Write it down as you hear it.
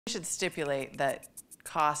We should stipulate that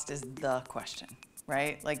cost is the question,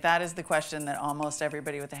 right? Like that is the question that almost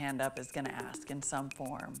everybody with a hand up is going to ask in some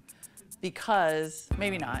form, because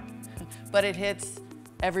maybe not, but it hits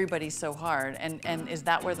everybody so hard. And is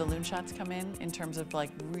that where the loon shots come in terms of like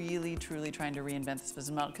really truly trying to reinvent this business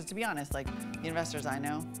model? Because to be honest, like the investors I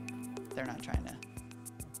know, they're not trying to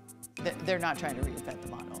reinvent the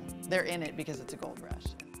model. They're in it because it's a gold rush.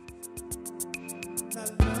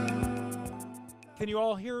 Can you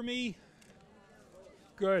all hear me?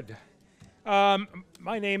 Good.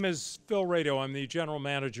 My name is Phil Rado. I'm the general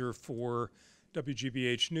manager for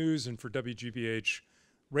WGBH News and for WGBH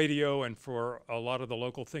Radio and for a lot of the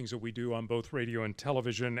local things that we do on both radio and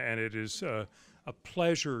television. And it is a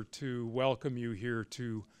pleasure to welcome you here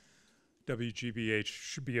to WGBH.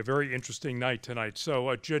 Should be a very interesting night tonight.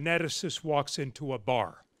 So a geneticist walks into a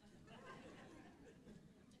bar.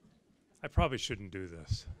 I probably shouldn't do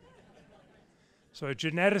this. So a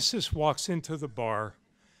geneticist walks into the bar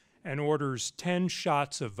and orders 10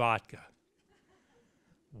 shots of vodka.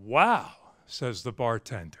 Wow, says the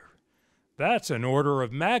bartender. That's an order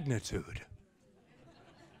of magnitude.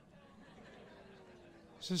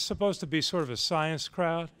 Is this supposed to be sort of a science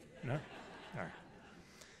crowd? No? All right.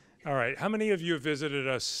 All right, how many of you have visited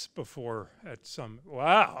us before at some,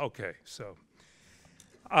 wow, okay, so.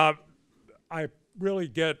 I really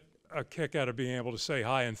get a kick out of being able to say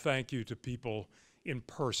hi and thank you to people in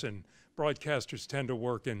person. Broadcasters tend to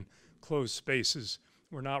work in closed spaces.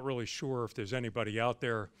 We're not really sure if there's anybody out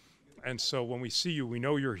there. And so when we see you, we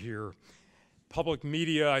know you're here. Public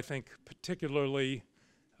media, I think particularly,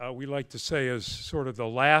 we like to say is sort of the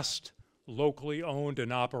last locally owned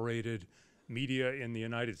and operated media in the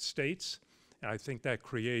United States. And I think that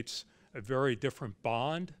creates a very different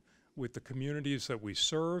bond with the communities that we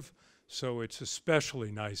serve. So it's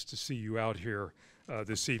especially nice to see you out here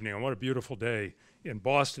this evening. And what a beautiful day in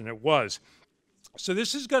Boston it was. So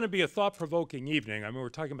this is going to be a thought-provoking evening. I mean, we're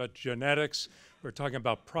talking about genetics, we're talking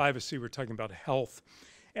about privacy, we're talking about health.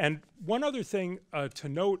 And one other thing to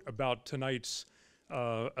note about tonight's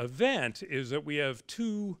event is that we have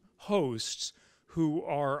two hosts who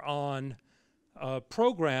are on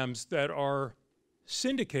programs that are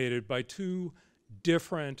syndicated by two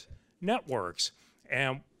different networks.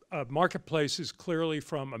 And Marketplace is clearly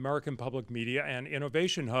from American Public Media, and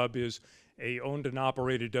Innovation Hub is a owned and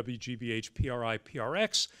operated WGBH PRI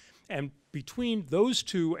PRX. And between those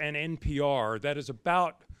two and NPR, that is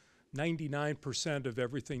about 99% of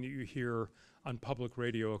everything that you hear on public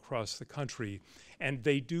radio across the country. And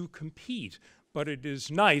they do compete, but it is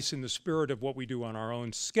nice in the spirit of what we do on our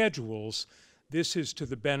own schedules. This is to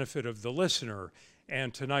the benefit of the listener.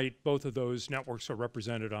 And tonight, both of those networks are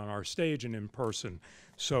represented on our stage and in person.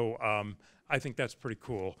 So I think that's pretty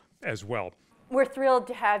cool as well. We're thrilled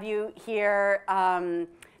to have you here.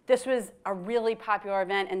 This was a really popular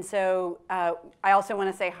event, and so I also want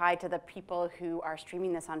to say hi to the people who are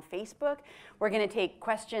streaming this on Facebook. We're going to take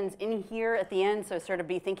questions in here at the end, so sort of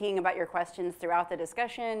be thinking about your questions throughout the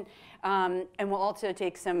discussion. And we'll also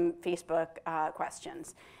take some Facebook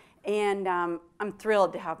questions. And I'm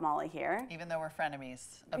thrilled to have Molly here. Even though we're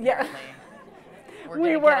frenemies, apparently. Yeah. We're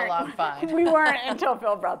going to get along fine. We weren't until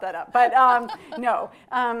Phil brought that up. But no.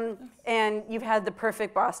 And you've had the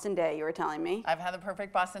perfect Boston day, you were telling me. I've had the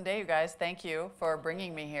perfect Boston day, you guys. Thank you for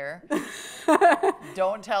bringing me here.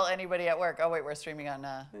 Don't tell anybody at work. Oh, wait, we're streaming on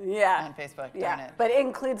Facebook. Darn it. But it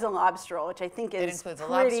includes a lobster roll, which I think is pretty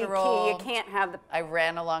key. You can't have the... I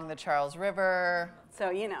ran along the Charles River.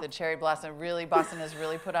 So, you know. The cherry blossom, really, Boston has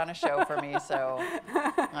really put on a show for me, so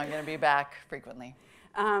I'm going to be back frequently.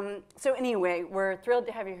 So anyway, we're thrilled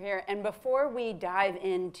to have you here. And before we dive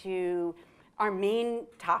into our main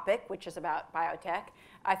topic, which is about biotech,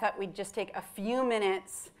 I thought we'd just take a few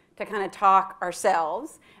minutes to kind of talk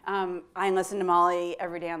ourselves. I listen to Molly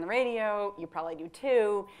every day on the radio. You probably do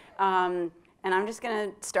too. And I'm just going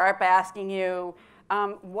to start by asking you,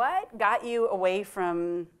 what got you away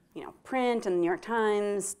from print and the New York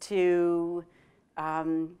Times to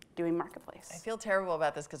doing Marketplace? I feel terrible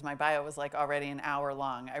about this because my bio was like already an hour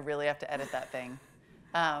long. I really have to edit that thing.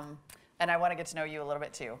 And I want to get to know you a little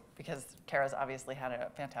bit too, because Kara's obviously had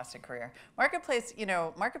a fantastic career. Marketplace,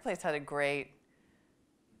 Marketplace had a great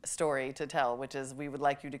story to tell, which is we would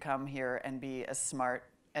like you to come here and be as smart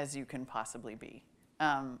as you can possibly be.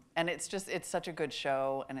 And it's such a good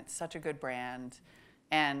show, and it's such a good brand.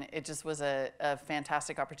 And it just was a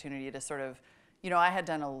fantastic opportunity to sort of, I had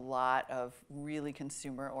done a lot of really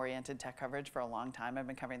consumer-oriented tech coverage for a long time. I've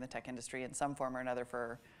been covering the tech industry in some form or another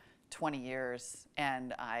for 20 years.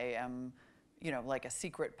 And I am, like a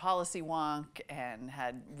secret policy wonk and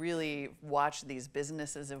had really watched these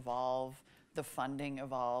businesses evolve the funding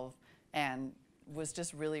evolve, and was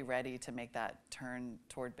just really ready to make that turn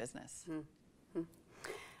toward business.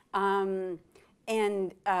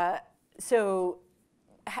 So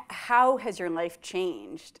how has your life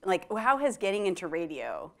changed? Like, how has getting into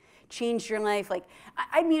radio changed your life? Like,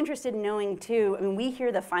 I'd be interested in knowing too. I mean, we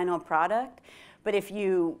hear the final product, but if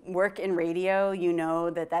you work in radio, you know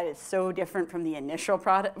that that is so different from the initial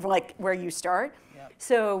product, like where you start. Yep.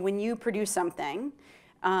 So when you produce something,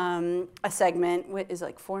 a segment is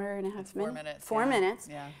like 4.5 minutes. 4 minutes. 4 minutes.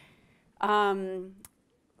 Yeah.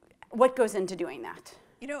 What goes into doing that?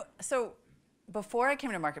 You know, so before I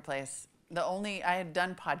came to Marketplace, I had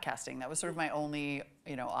done podcasting. That was sort of my only,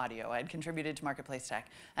 audio. I had contributed to Marketplace Tech,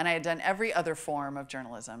 and I had done every other form of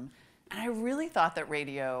journalism. And I really thought that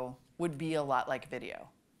radio would be a lot like video.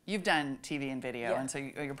 You've done TV and video, and so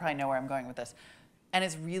you probably know where I'm going with this. And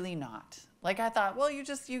it's really not. Like, I thought, well, you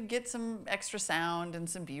get some extra sound and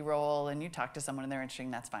some B-roll, and you talk to someone and they're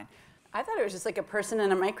interesting, that's fine. I thought it was just like a person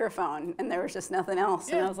and a microphone, and there was just nothing else.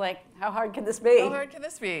 Yeah. And I was like, how hard could this be? How hard can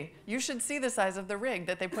this be? You should see the size of the rig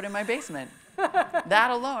that they put in my basement.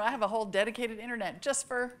 That alone, I have a whole dedicated internet just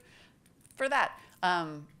for that.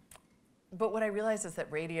 But what I realized is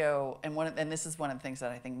that radio, and this is one of the things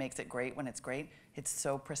that I think makes it great when it's great, it's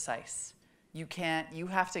so precise. You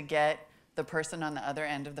have to get the person on the other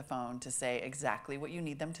end of the phone to say exactly what you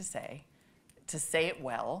need them to say it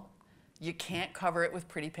well. You can't cover it with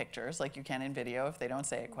pretty pictures like you can in video if they don't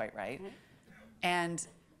say it quite right. And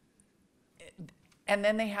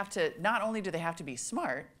then they have to, not only do they have to be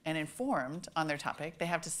smart and informed on their topic, they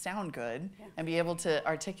have to sound good and be able to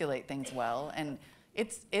articulate things well. And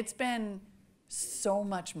it's been so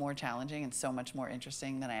much more challenging and so much more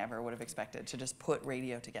interesting than I ever would have expected to just put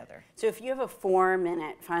radio together. So if you have a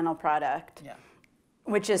 4-minute final product,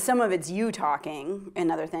 which is some of it's you talking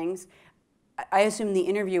and other things, I assume the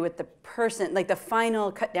interview with the person, like the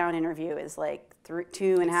final cut down interview is like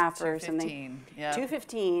 2.5 or something. Yeah.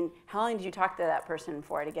 2:15. How long did you talk to that person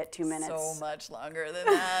for to get 2 minutes? So much longer than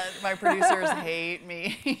that. My producers hate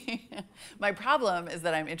me. My problem is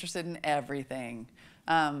that I'm interested in everything.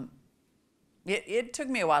 It took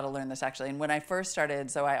me a while to learn this, actually. And when I first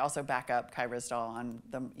started, so I also back up Kai Rizdal on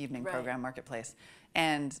the evening program Marketplace.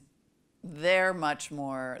 And they're much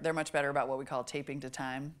better about what we call taping to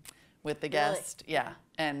time with the guest. Really? Yeah.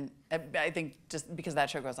 And I think just because that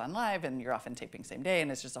show goes on live and you're often taping same day,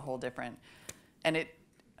 and it's just a whole different, and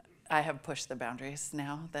I have pushed the boundaries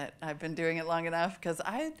now that I've been doing it long enough, because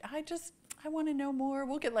I want to know more.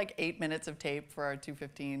 We'll get like 8 minutes of tape for our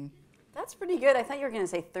 2:15. That's pretty good. I thought you were going to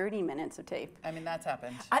say 30 minutes of tape. I mean, that's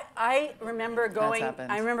happened. I remember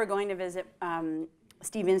going to visit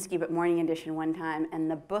Steve Inskeep at Morning Edition one time, and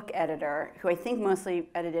the book editor, who I think mostly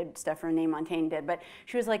edited stuff for Renee Montagne did, but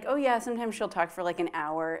she was like, oh yeah, sometimes she'll talk for like an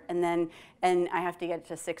hour, and I have to get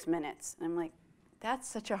to 6 minutes. And I'm like, that's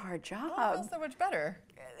such a hard job. Oh, that's so much better.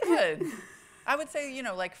 Good. I would say,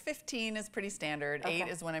 like 15 is pretty standard. Okay. 8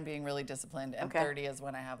 is when I'm being really disciplined, and 30 is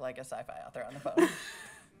when I have like a sci-fi author on the phone.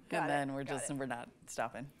 And then we're not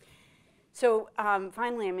stopping. So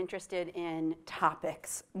finally, I'm interested in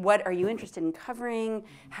topics. What are you interested in covering?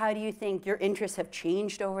 How do you think your interests have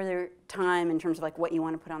changed over their time in terms of like what you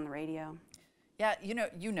want to put on the radio? Yeah,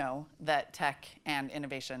 you know that tech and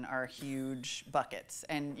innovation are huge buckets,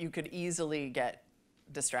 and you could easily get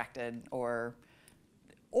distracted or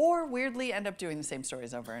weirdly end up doing the same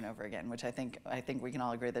stories over and over again, which I think we can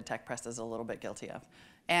all agree the tech press is a little bit guilty of.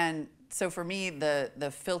 And so for me,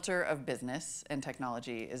 the filter of business and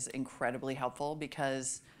technology is incredibly helpful,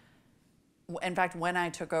 because, in fact, when I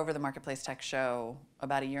took over the Marketplace Tech show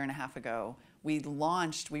about 1.5 years ago, we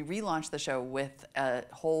relaunched the show with a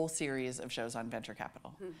whole series of shows on venture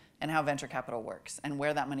capital and how venture capital works and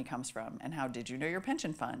where that money comes from, and how did you know your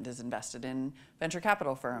pension fund is invested in venture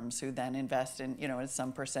capital firms who then invest in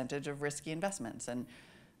some percentage of risky investments,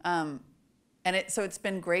 so it's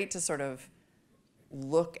been great to sort of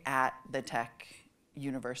look at the tech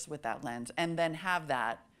universe with that lens, and then have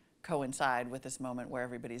that coincide with this moment where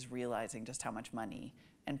everybody's realizing just how much money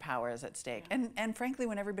and power is at stake. And frankly,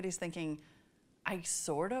 when everybody's thinking, I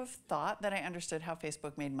sort of thought that I understood how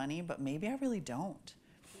Facebook made money, but maybe I really don't.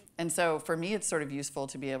 And so for me, it's sort of useful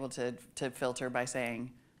to be able to filter by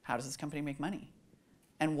saying, how does this company make money?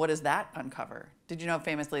 And what does that uncover? Did you know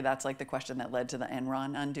famously that's like the question that led to the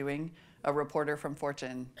Enron undoing? A reporter from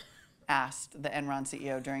Fortune asked the Enron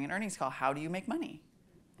CEO during an earnings call, how do you make money?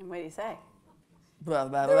 And what do you say? Blah,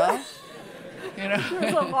 blah, blah. There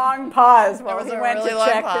was a long pause while he went really to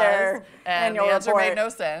check their annual the answer report. made no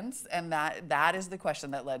sense, and that is the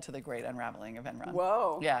question that led to the great unraveling of Enron.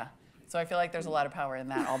 Whoa. Yeah. So I feel like there's a lot of power in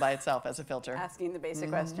that all by itself as a filter. Asking the basic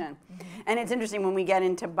question. And it's interesting when we get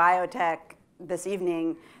into biotech this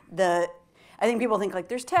evening, I think people think like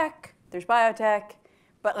there's tech, there's biotech,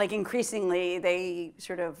 but like increasingly they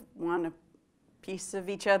sort of want a piece of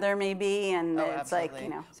each other maybe, and it's absolutely. like, you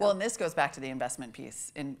know. Well, and this goes back to the investment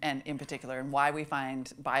piece and in particular, and why we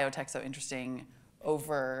find biotech so interesting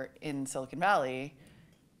over in Silicon Valley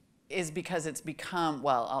is because it's become,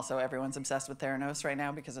 well, also everyone's obsessed with Theranos right now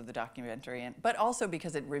because of the documentary, but also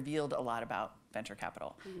because it revealed a lot about venture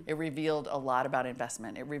capital. It revealed a lot about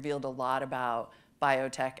investment. It revealed a lot about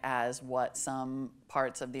biotech as what some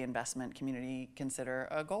parts of the investment community consider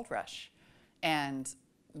a gold rush, and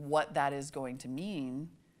what that is going to mean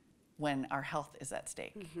when our health is at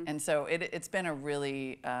stake. And so it's been a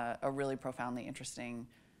really profoundly interesting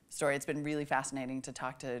story. It's been really fascinating to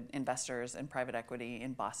talk to investors and private equity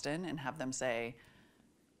in Boston and have them say,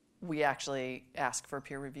 we actually ask for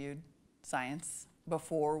peer-reviewed science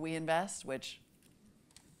before we invest, which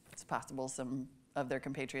it's possible some of their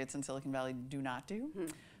compatriots in Silicon Valley do not do,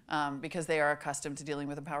 because they are accustomed to dealing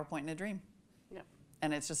with a PowerPoint and a dream. Yep.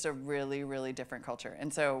 And it's just a really, really different culture.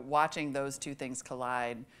 And so watching those two things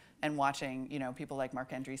collide and watching, you know, people like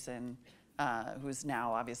Mark Andreessen, who's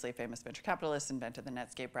now obviously a famous venture capitalist, invented the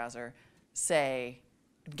Netscape browser,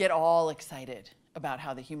 get all excited about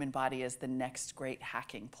how the human body is the next great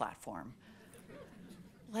hacking platform.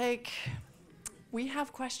 Like, we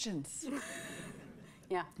have questions.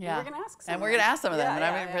 Yeah. Yeah. We're going to ask some. And we're going to ask some of them. Yeah,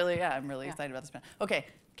 And I'm really excited about this. Okay,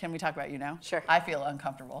 can we talk about you now? Sure. I feel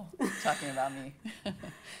uncomfortable talking about me.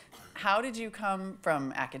 How did you come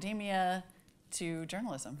from academia to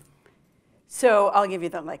journalism? So I'll give you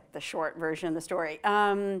the short version of the story.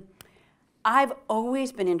 I've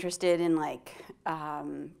always been interested in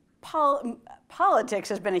politics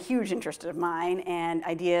has been a huge interest of mine, and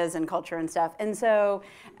ideas and culture and stuff. And so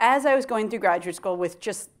as I was going through graduate school with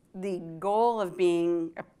just the goal of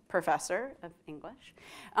being a professor of English,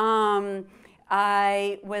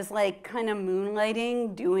 I was kind of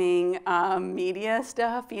moonlighting, doing media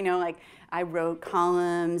stuff, you know, I wrote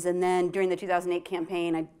columns, and then during the 2008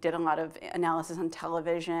 campaign, I did a lot of analysis on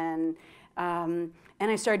television, and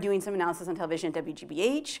I started doing some analysis on television at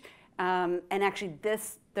WGBH, and actually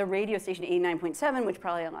the radio station 89.7, which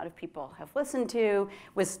probably a lot of people have listened to,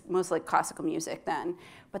 was mostly classical music then,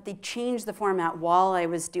 but they changed the format while I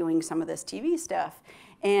was doing some of this TV stuff.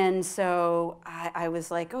 And so I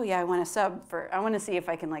was like, oh yeah, I want to see if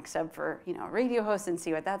I can sub for, you know, a radio host and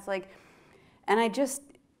see what that's like. And I just,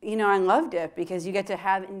 you know, I loved it because you get to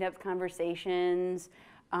have in-depth conversations.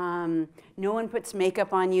 No one puts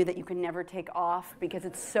makeup on you that you can never take off because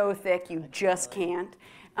it's so thick you just can't.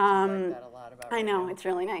 I like that a lot about I know, radio. it's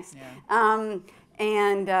really nice. Yeah.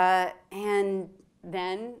 And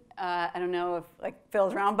then, I don't know if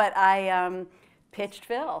Phil's around, but I pitched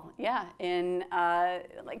Phil, in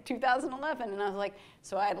 2011, and I was like,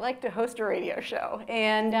 so I'd like to host a radio show,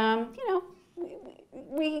 and you know,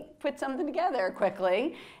 we put something together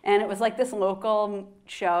quickly, and it was this local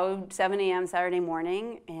show, 7 a.m. Saturday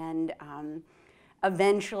morning, and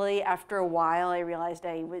eventually, after a while, I realized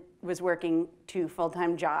I was working 2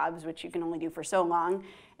 full-time jobs, which you can only do for so long,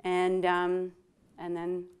 and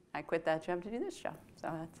then I quit that job to do this show,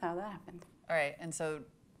 so that's how that happened. All right, and so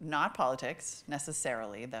not politics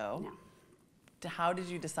necessarily, though. No. How did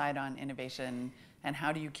you decide on innovation, and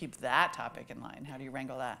how do you keep that topic in line? How do you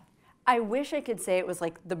wrangle that? I wish I could say it was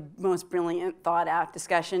the most brilliant, thought-out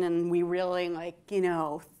discussion, and we really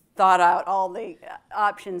thought out all the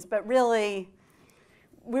options. But really,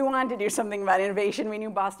 we wanted to do something about innovation. We knew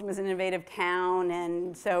Boston was an innovative town,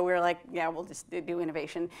 and so we were like, yeah, we'll just do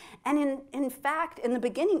innovation. And in fact, in the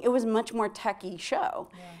beginning, it was a much more techy show.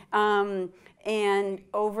 Yeah. And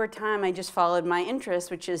over time, I just followed my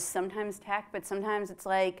interest, which is sometimes tech, but sometimes it's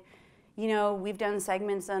you know, we've done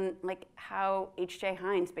segments on how H.J.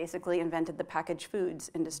 Heinz basically invented the packaged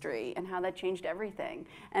foods industry and how that changed everything,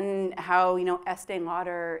 and how, you know, Estee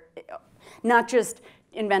Lauder not just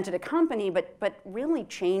invented a company, but really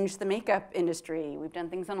changed the makeup industry. We've done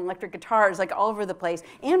things on electric guitars, all over the place,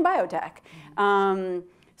 and biotech.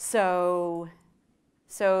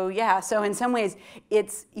 So yeah, so in some ways,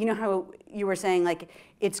 it's, you know how you were saying,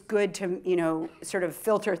 it's good to, you know, sort of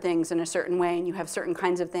filter things in a certain way, and you have certain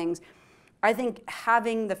kinds of things. I think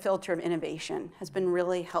having the filter of innovation has been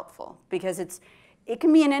really helpful, because it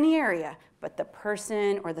can be in any area, but the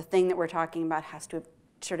person or the thing that we're talking about has to have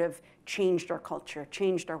sort of changed our culture,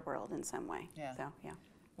 changed our world in some way. Yeah. So, yeah.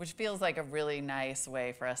 Which feels like a really nice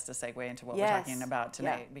way for us to segue into what Yes. we're talking about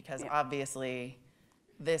tonight, Yeah. because Yeah. obviously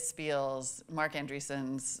this feels, Mark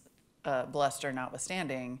Andreessen's bluster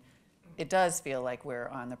notwithstanding, it does feel like we're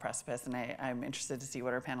on the precipice, and I'm interested to see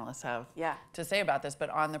what our panelists have to say about this, but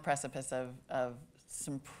on the precipice of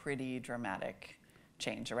some pretty dramatic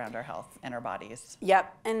change around our health and our bodies.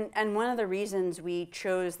 Yep, and one of the reasons we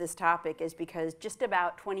chose this topic is because just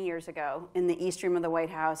about 20 years ago, in the East Room of the White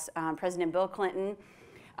House, President Bill Clinton,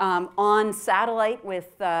 on satellite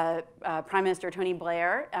with Prime Minister Tony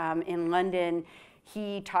Blair in London,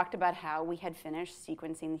 he talked about how we had finished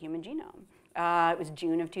sequencing the human genome. It was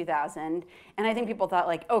June of 2000, and I think people thought,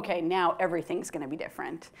 like, okay, now everything's going to be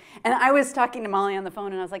different. And I was talking to Molly on the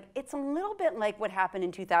phone, and I was like, it's a little bit like what happened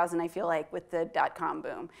in 2000, I feel like, with the dot-com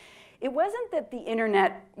boom. It wasn't that the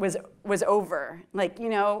internet was over, like, you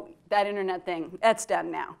know, that internet thing, that's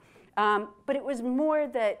done now. But it was more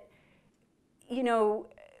that, you know,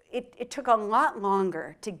 it took a lot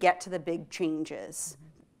longer to get to the big changes.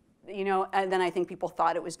 You know, than I think people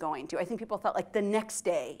thought it was going to. I think people thought like the next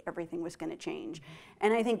day everything was going to change.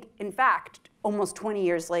 And I think, in fact, almost 20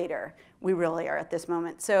 years later, we really are at this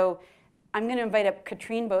moment. So I'm going to invite up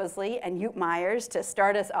Katrine Bosley and Joep Muijrers to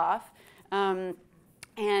start us off. And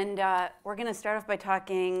we're going to start off by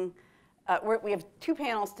talking, we have 2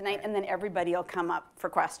 panels tonight, and then everybody will come up for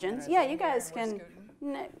questions. Yeah, you guys can,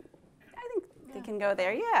 I think they can go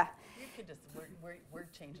there, yeah. You could just, we're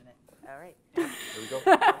changing it. All right. Here we go.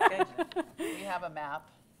 We have a map.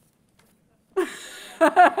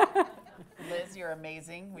 Liz, you're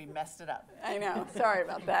amazing. We messed it up. I know. Sorry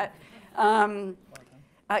about that.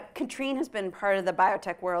 Katrine has been part of the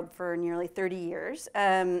biotech world for nearly 30 years.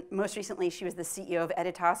 Most recently, she was the CEO of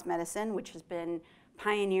Editas Medicine, which has been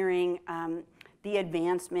pioneering the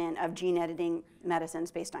advancement of gene editing medicines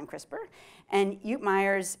based on CRISPR. And Joep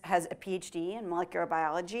Muijrers has a Ph.D. in molecular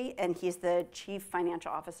biology, and he's the chief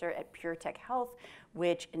financial officer at PureTech Health,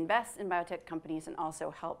 which invests in biotech companies and also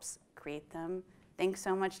helps create them. Thanks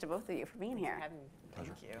so much to both of you for being here. Thank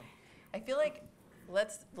you. I feel like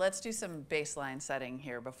let's do some baseline setting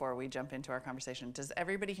here before we jump into our conversation. Does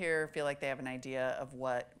everybody here feel like they have an idea of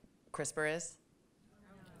what CRISPR is?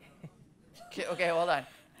 Okay, hold on.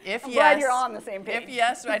 I'm glad you're all on the same page. If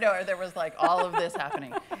yes, I know there was like all of this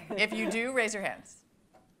happening. If you do, raise your hands.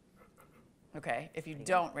 Okay, if you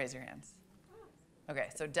don't, raise your hands. Okay,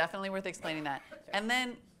 so definitely worth explaining that. And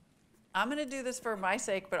then I'm going to do this for my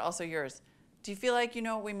sake, but also yours. Do you feel like you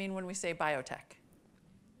know what we mean when we say biotech?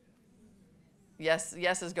 Yes,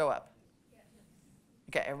 yeses go up.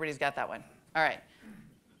 Okay, everybody's got that one. All right.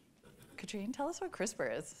 Katrine, tell us what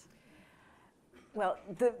CRISPR is. Well,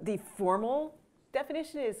 the formal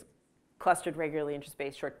definition is clustered regularly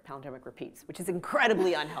interspaced short palindromic repeats, which is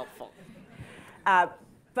incredibly unhelpful.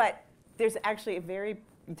 But there's actually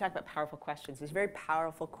you talk about powerful questions. There's a very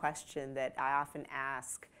powerful question that I often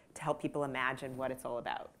ask to help people imagine what it's all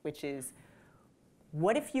about, which is,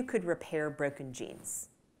 what if you could repair broken genes?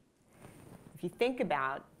 If you think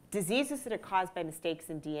about diseases that are caused by mistakes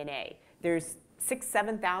in DNA, there's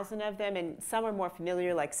 6,000-7,000 of them, and some are more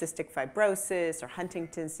familiar, like cystic fibrosis or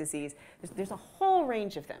Huntington's disease. There's a whole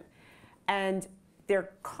range of them. And they're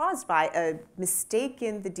caused by a mistake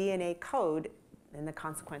in the DNA code, and the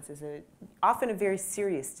consequence is often a very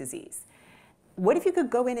serious disease. What if you could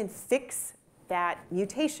go in and fix that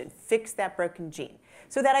mutation, fix that broken gene?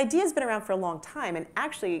 So that idea has been around for a long time, and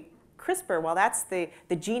actually CRISPR, while that's the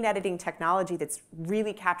gene editing technology that's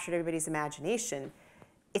really captured everybody's imagination,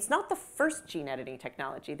 it's not the first gene editing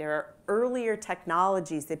technology. There are earlier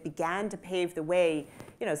technologies that began to pave the way,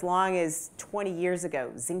 you know, as long as 20 years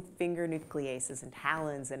ago, zinc finger nucleases and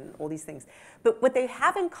talons and all these things. But what they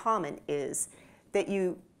have in common is that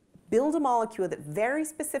you build a molecule that very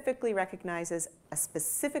specifically recognizes a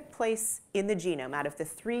specific place in the genome. Out of the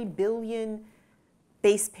 3 billion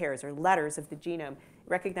base pairs or letters of the genome, it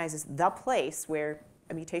recognizes the place where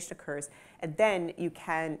a mutation occurs, and then you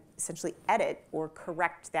can essentially edit or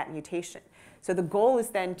correct that mutation. So the goal is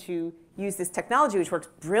then to use this technology, which works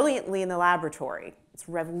brilliantly in the laboratory. It's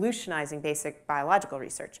revolutionizing basic biological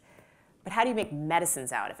research. But how do you make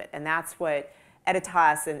medicines out of it? And that's what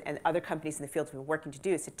Editas and other companies in the field have been working to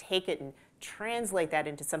do, is to take it and translate that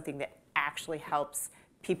into something that actually helps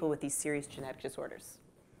people with these serious genetic disorders.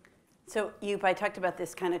 So Joep, I talked about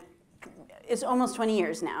this kind of, it's almost 20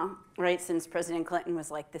 years now, right, since President Clinton was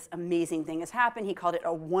like, this amazing thing has happened. He called it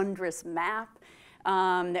a wondrous map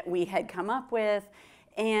that we had come up with.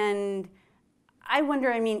 And I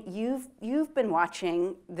wonder, I mean, you've been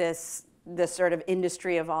watching this sort of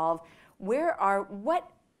industry evolve. What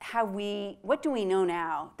do we know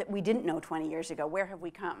now that we didn't know 20 years ago? Where have we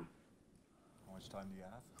come? How much time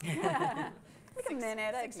do you have? Like a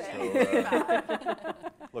minute, I'd say. So,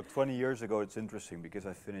 look, 20 years ago, it's interesting because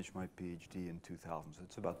I finished my PhD in 2000, so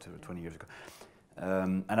it's about 20 years ago.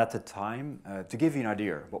 And at the time, to give you an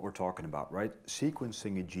idea of what we're talking about, right?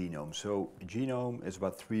 Sequencing a genome. So a genome is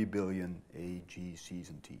about 3 billion A, G, C's,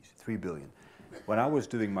 and T's. 3 billion. When I was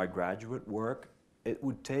doing my graduate work, it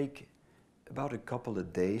would take about a couple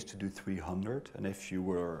of days to do 300. And if you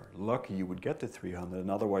were lucky, you would get to 300.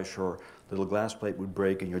 And otherwise, your little glass plate would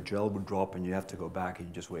break and your gel would drop and you have to go back and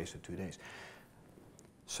you just wasted 2 days.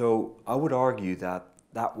 So I would argue that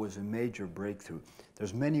that was a major breakthrough.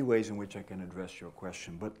 There's many ways in which I can address your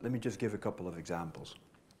question, but let me just give a couple of examples.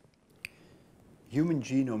 Human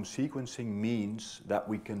genome sequencing means that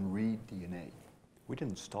we can read DNA. We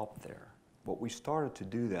didn't stop there. What we started to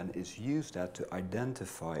do then is use that to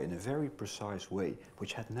identify in a very precise way,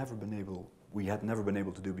 which we had never been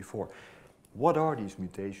able to do before. What are these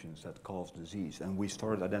mutations that cause disease? And we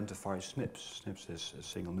started identifying SNPs. SNPs is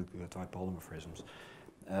single nucleotide polymorphisms.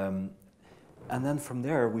 And then from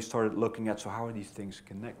there, we started looking at, so how are these things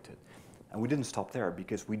connected? And we didn't stop there,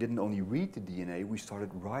 because we didn't only read the DNA, we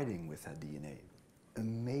started writing with that DNA.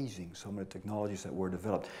 Amazing, some of the technologies that were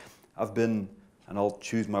developed. I've been, and I'll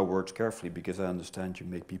choose my words carefully, because I understand you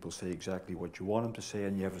make people say exactly what you want them to say,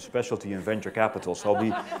 and you have a specialty in venture capital, so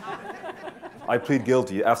I plead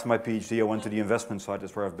guilty. After my PhD, I went to the investment side.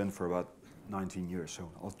 That's where I've been for about 19 years, so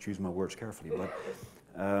I'll choose my words carefully. But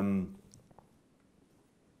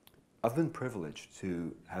I've been privileged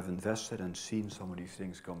to have invested and seen some of these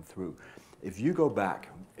things come through. If you go back,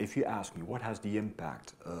 if you ask me what has the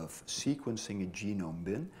impact of sequencing a genome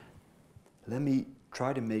been, let me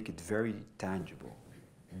try to make it very tangible.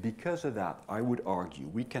 Because of that, I would argue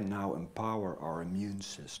we can now empower our immune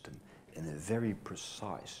system in a very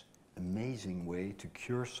precise, amazing way to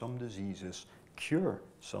cure some diseases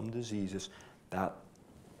that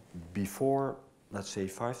before, let's say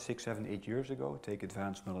 5, 6, 7, 8 years ago, take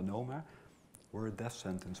advanced melanoma, were a death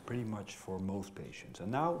sentence pretty much for most patients.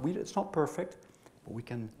 And now, it's not perfect, but we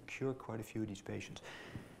can cure quite a few of these patients.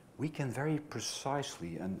 We can very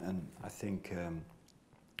precisely, and I think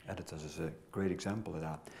Editas is a great example of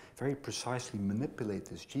that, very precisely manipulate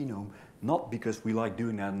this genome, not because we like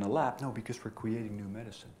doing that in the lab, no, because we're creating new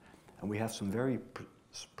medicine. And we have some very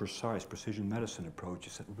precise precision medicine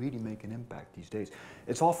approaches that really make an impact these days.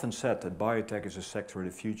 It's often said that biotech is a sector of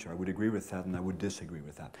the future. I would agree with that, and I would disagree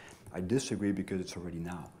with that. I disagree because it's already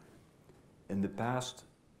now. In the past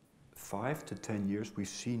 5 to 10 years, we've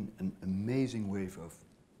seen an amazing wave of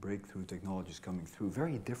breakthrough technologies coming through,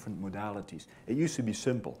 very different modalities. It used to be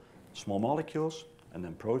simple, small molecules, and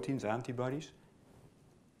then proteins, antibodies,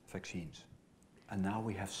 vaccines. And now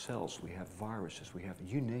we have cells, we have viruses, we have,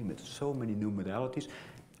 you name it, so many new modalities.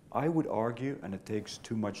 I would argue, and it takes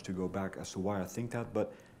too much to go back as to why I think that,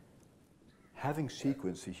 but having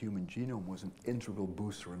sequenced the human genome was an integral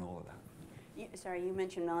booster in all of that. Sorry, you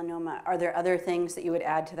mentioned melanoma. Are there other things that you would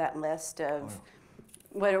add to that list of,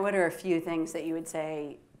 what are a few things that you would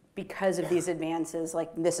say, because of these advances,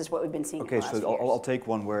 like this is what we've been seeing in the last few years? I'll take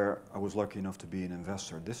one where I was lucky enough to be an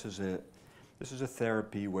investor. This is a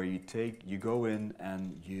therapy where you go in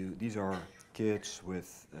and these are kids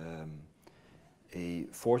with a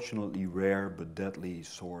fortunately rare but deadly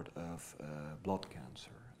sort of blood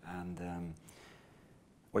cancer. And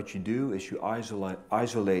what you do is you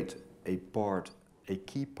isolate a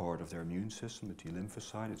key part of their immune system, the T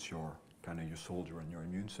lymphocyte. It's your soldier in your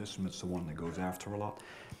immune system. It's the one that goes after a lot.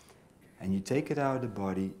 And you take it out of the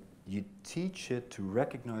body, you teach it to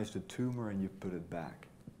recognize the tumor, and you put it back.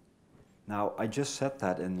 Now, I just said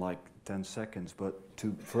that in like 10 seconds, but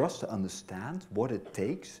for us to understand what it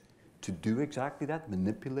takes to do exactly that,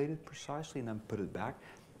 manipulate it precisely and then put it back,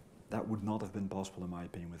 that would not have been possible, in my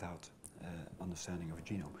opinion, without understanding of a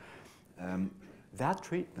genome. That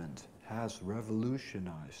treatment has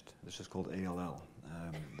revolutionized, this is called ALL,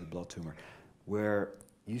 the blood tumor, where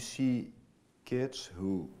you see kids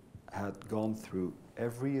who had gone through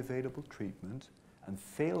every available treatment and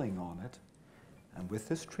failing on it. And with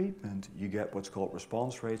this treatment, you get what's called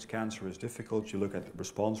response rates. Cancer is difficult. You look at the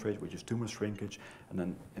response rate, which is tumor shrinkage, and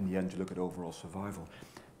then in the end, you look at overall survival.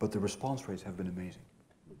 But the response rates have been amazing.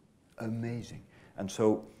 Amazing. And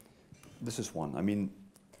so, this is one. I mean,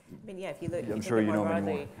 yeah, if you look, I'm sure you know many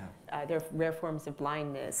more. There are rare forms of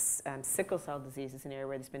blindness. Sickle cell disease is an area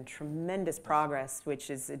where there's been tremendous progress, which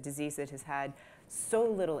is a disease that has had so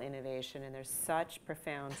little innovation, and there's such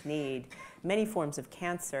profound need. Many forms of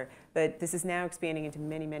cancer, but this is now expanding into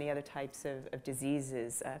many, many other types of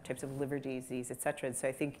diseases, types of liver disease, et cetera. And so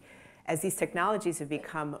I think as these technologies have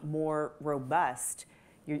become more robust,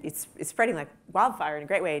 it's spreading like wildfire in a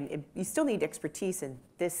great way. And you still need expertise in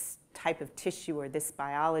this type of tissue or this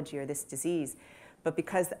biology or this disease. but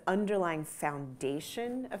because the underlying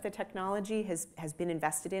foundation of the technology has been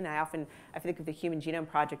invested in. I think of the Human Genome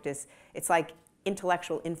Project as it's like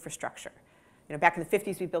intellectual infrastructure. You know, back in the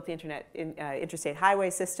 50s, we built the interstate highway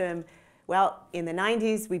system. Well, in the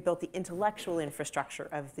 90s, we built the intellectual infrastructure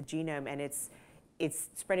of the genome, and it's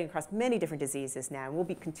spreading across many different diseases now. And we'll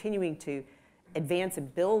be continuing to advance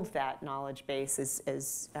and build that knowledge base. As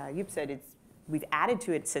Joep said, we've added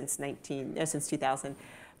to it since 2000,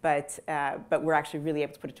 but we're actually really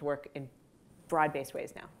able to put it to work in broad-based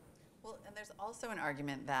ways now. Well, and there's also an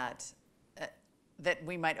argument that that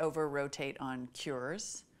we might over-rotate on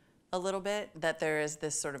cures a little bit, that there is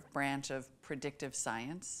this sort of branch of predictive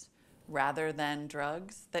science rather than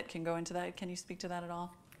drugs that can go into that. Can you speak to that at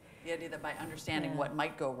all? The idea that by understanding what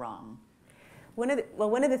might go wrong. One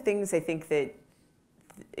of the things I think that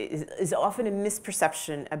is often a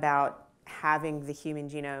misperception about having the human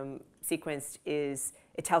genome sequenced is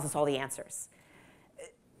it tells us all the answers.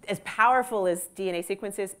 As powerful as DNA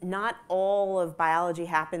sequence is, not all of biology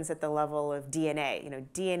happens at the level of DNA. You know,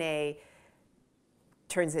 DNA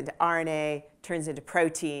turns into RNA, turns into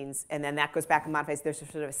proteins, and then that goes back and modifies. There's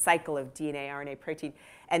sort of a cycle of DNA, RNA, protein.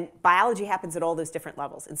 And biology happens at all those different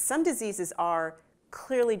levels. And some diseases are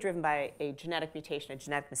clearly driven by a genetic mutation, a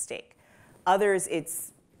genetic mistake. Others,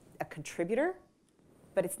 it's a contributor,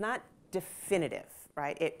 but it's not definitive,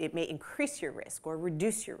 right? It may increase your risk or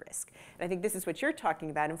reduce your risk. And I think this is what you're talking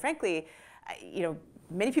about. And frankly, you know,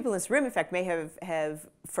 many people in this room, in fact, may have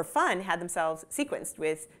for fun, had themselves sequenced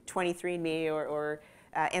with 23andMe or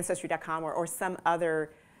Ancestry.com or some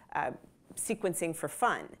other sequencing for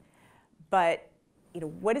fun. But you know,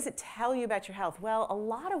 what does it tell you about your health? Well, a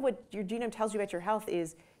lot of what your genome tells you about your health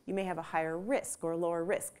is you may have a higher risk or a lower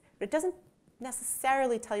risk, but it doesn't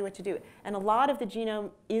necessarily tell you what to do. And a lot of the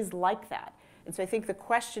genome is like that. And so I think the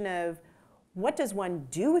question of what does one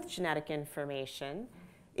do with genetic information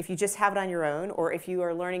if you just have it on your own, or if you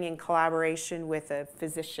are learning in collaboration with a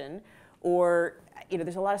physician, or you know,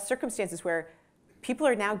 there's a lot of circumstances where people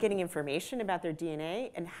are now getting information about their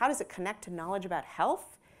DNA, and how does it connect to knowledge about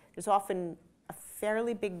health? There's often a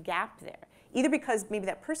fairly big gap there, either because maybe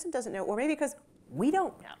that person doesn't know, or maybe because we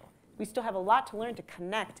don't know. We still have a lot to learn to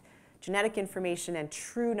connect genetic information and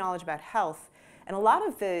true knowledge about health. And a lot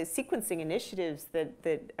of the sequencing initiatives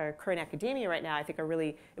that occur in academia right now, I think, are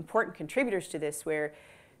really important contributors to this, where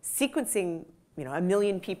sequencing, you know, 1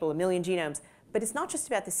 million people, 1 million genomes, but it's not just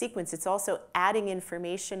about the sequence, it's also adding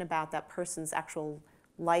information about that person's actual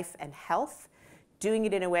life and health, doing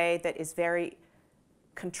it in a way that is very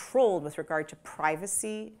controlled with regard to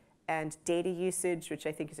privacy and data usage, which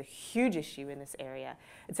I think is a huge issue in this area.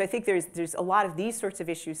 And so I think there's a lot of these sorts of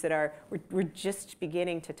issues that we're just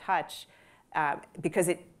beginning to touch, because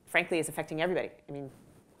it, frankly, is affecting everybody. I mean,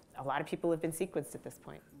 a lot of people have been sequenced at this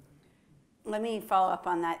point. Let me follow up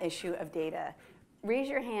on that issue of data. Raise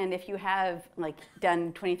your hand if you have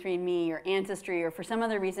done 23andMe or Ancestry, or for some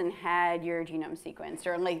other reason had your genome sequenced,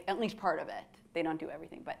 or at least part of it. They don't do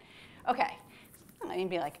everything, but okay.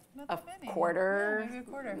 Maybe like a quarter. Yeah, maybe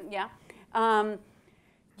a quarter. Yeah.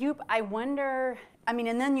 Joep, I wonder, I mean,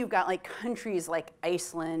 and then you've got countries like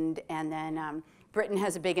Iceland, and then Britain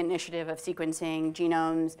has a big initiative of sequencing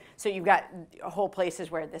genomes. So you've got whole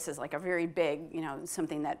places where this is a very big,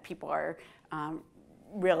 something that people are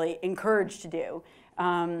really encouraged to do.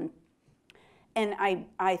 And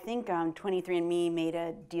I think 23andMe made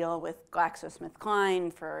a deal with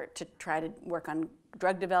GlaxoSmithKline to try to work on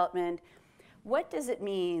drug development. What does it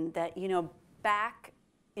mean that, back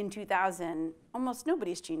in 2000, almost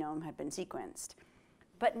nobody's genome had been sequenced,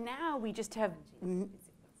 but now we just have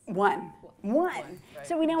one. Right.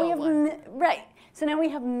 So we have right. So now we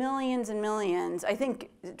have millions and millions. I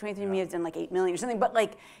think 23andMe has done 8 million or something. But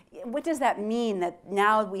what does that mean that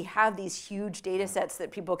now we have these huge data sets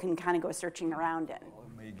that people can kind of go searching around in? Well,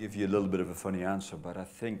 I may give you a little bit of a funny answer, but I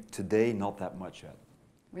think today not that much yet.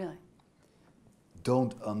 Really?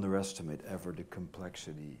 Don't underestimate ever the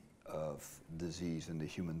complexity of disease in the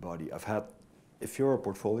human body. If you're a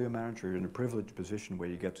portfolio manager, you're in a privileged position where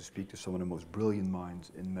you get to speak to some of the most brilliant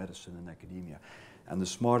minds in medicine and academia. And the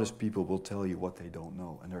smartest people will tell you what they don't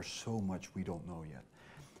know. And there's so much we don't know yet.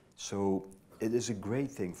 So it is a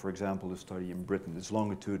great thing, for example, the study in Britain. It's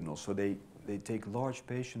longitudinal. So they take large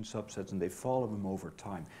patient subsets and they follow them over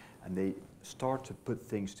time. And they start to put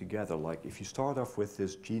things together. Like if you start off with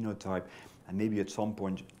this genotype, and maybe at some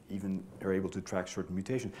point even are able to track certain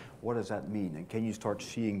mutations, what does that mean? And can you start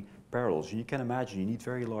seeing parallels? And you can imagine you need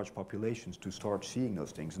very large populations to start seeing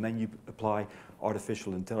those things. And then you apply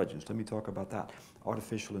artificial intelligence. Let me talk about that.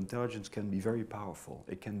 Artificial intelligence can be very powerful.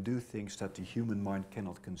 It can do things that the human mind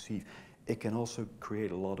cannot conceive. it can also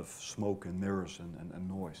create a lot of smoke and mirrors and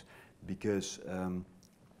noise, because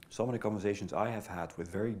some of the conversations I have had with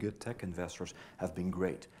very good tech investors have been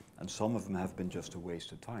great, and some of them have been just a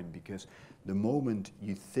waste of time, because the moment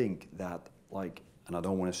you think that, like, and I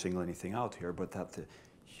don't want to single anything out here, but that the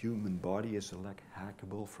human body is a like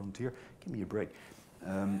hackable frontier, give me a break.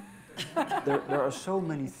 There are so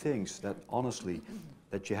many things that honestly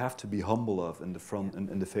that you have to be humble of in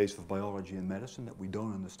the face of biology and medicine that we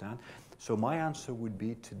don't understand. So my answer would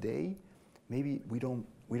be today, maybe we don't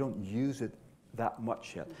use it that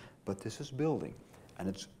much yet, but this is building, and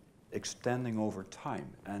it's extending over time,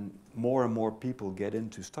 and more people get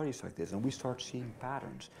into studies like this, and we start seeing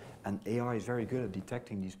patterns, and AI is very good at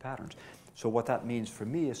detecting these patterns. So what that means for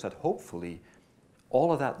me is that hopefully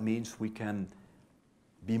all of that means we can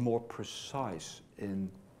be more precise in,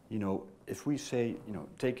 you know, if we say, you know,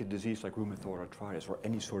 take a disease like rheumatoid arthritis or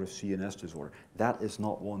any sort of CNS disorder, that is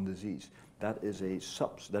not one disease. That is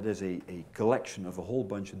a collection of a whole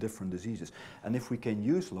bunch of different diseases. And if we can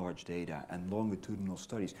use large data and longitudinal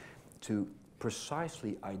studies to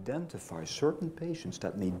precisely identify certain patients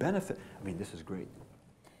that may benefit, I mean, this is great.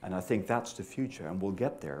 And I think that's the future, and we'll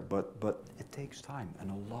get there, but it takes time and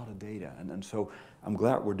a lot of data. And so I'm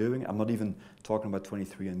glad we're doing it. I'm not even talking about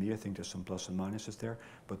 23andMe. I think there's some plus and minuses there,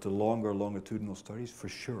 but the longer longitudinal studies for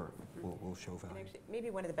sure will show value. And actually, maybe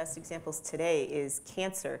one of the best examples today is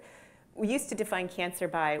cancer. We used to define cancer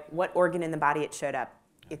by what organ in the body it showed up.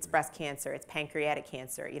 It's breast cancer, it's pancreatic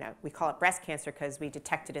cancer. You know, we call it breast cancer because we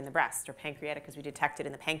detect it in the breast, or pancreatic because we detect it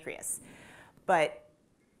in the pancreas. But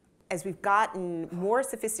as we've gotten more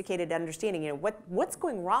sophisticated understanding, you know, what's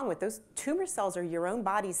going wrong with those tumor cells are your own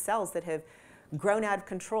body's cells that have grown out of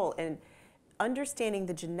control. And understanding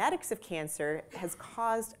the genetics of cancer has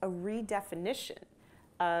caused a redefinition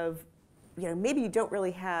of, you know, maybe you don't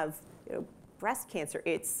really have, you know, breast cancer.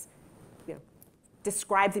 It's, you know,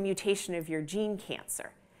 describe the mutation of your gene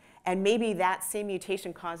cancer. And maybe that same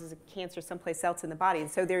mutation causes a cancer someplace else in the body. And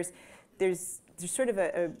so there's sort of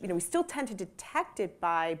you know, we still tend to detect it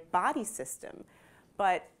by body system,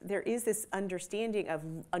 but there is this understanding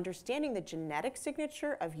the genetic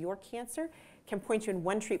signature of your cancer can point you in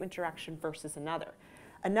one treatment direction versus another.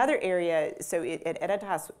 Another area, so at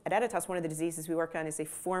Editas, one of the diseases we work on is a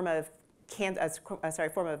form of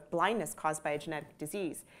blindness caused by a genetic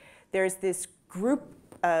disease. There's this group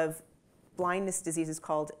of blindness diseases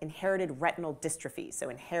called inherited retinal dystrophy. So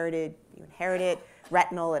you inherit it,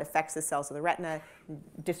 retinal, it affects the cells of the retina.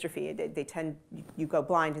 Dystrophy, you go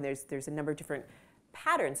blind, and there's a number of different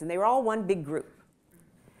patterns, and they were all one big group.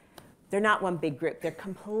 They're not one big group. They're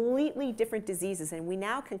completely different diseases, and we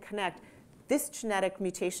now can connect this genetic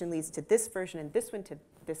mutation leads to this version and this one to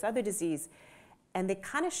this other disease, and they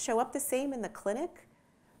kind of show up the same in the clinic,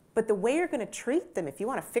 but the way you're going to treat them, if you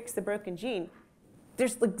want to fix the broken gene,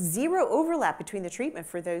 there's like zero overlap between the treatment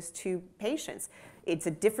for those two patients. It's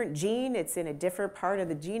a different gene, it's in a different part of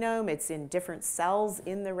the genome, it's in different cells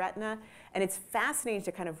in the retina, and it's fascinating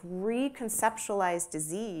to kind of reconceptualize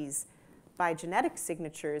disease by genetic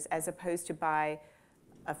signatures as opposed to by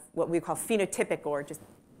what we call phenotypic, or just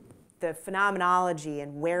the phenomenology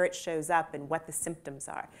and where it shows up and what the symptoms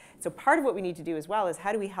are. So part of what we need to do as well is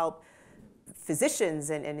how do we help physicians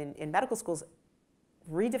and in medical schools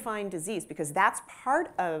redefine disease, because that's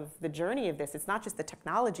part of the journey of this. It's not just the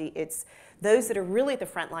technology, it's those that are really at the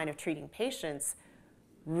front line of treating patients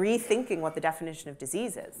rethinking what the definition of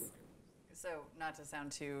disease is. So not to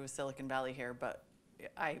sound too Silicon Valley here, but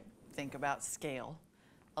I think about scale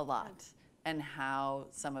a lot and how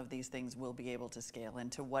some of these things will be able to scale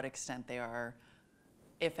and to what extent they are,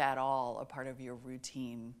 if at all, a part of your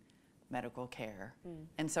routine medical care.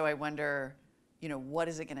 And so I wonder, you know, what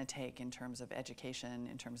is it going to take in terms of education,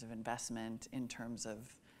 in terms of investment, in terms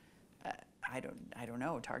of, I don't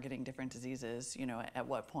know, targeting different diseases? You know, at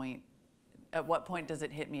what point does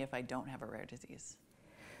it hit me if I don't have a rare disease?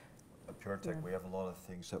 At PureTech, we have a lot of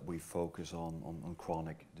things that we focus on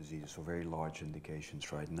chronic diseases, so very large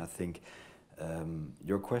indications, right? And I think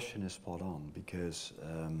your question is spot on, because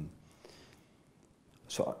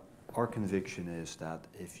so our conviction is that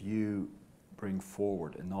if you bring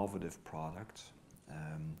forward innovative products,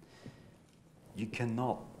 you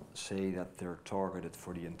cannot say that they're targeted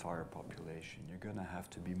for the entire population. You're going to have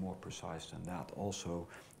to be more precise than that. Also,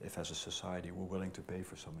 if as a society we're willing to pay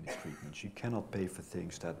for some of these treatments, you cannot pay for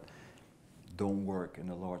things that don't work in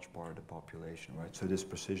a large part of the population, right? So this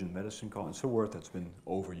precision medicine, it's a word that's been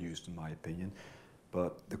overused in my opinion,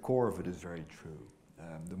 but the core of it is very true.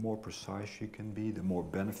 The more precise you can be, the more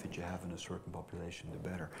benefit you have in a certain population, the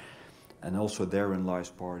better. And also therein lies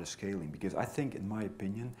part of scaling, because I think, in my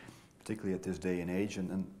opinion, particularly at this day and age,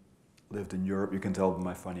 and lived in Europe. You can tell by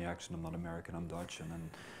my funny accent, I'm not American, I'm Dutch. And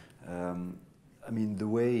then, I mean, the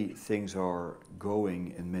way things are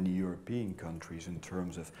going in many European countries in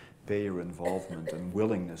terms of payer involvement and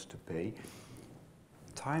willingness to pay,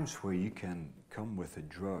 times where you can come with a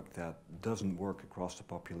drug that doesn't work across the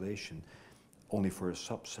population, only for a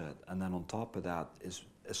subset, and then on top of that is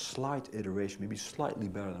a slight iteration, maybe slightly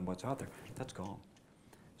better than what's out there, that's gone.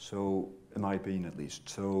 So, in my opinion at least.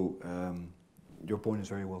 So, your point is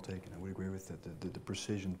very well taken. I would agree with that. The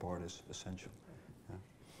precision part is essential.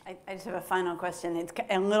 Yeah. I just have a final question. It's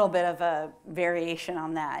a little bit of a variation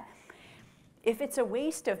on that. If it's a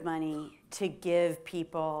waste of money to give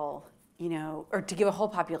people, you know, or to give a whole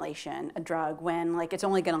population a drug when like it's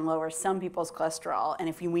only going to lower some people's cholesterol, and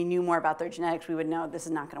if we knew more about their genetics, we would know this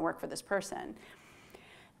is not going to work for this person.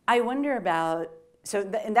 I wonder about,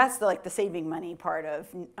 and that's the saving money part of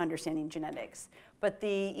understanding genetics. But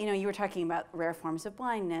you know, you were talking about rare forms of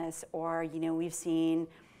blindness, or you know, we've seen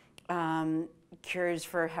cures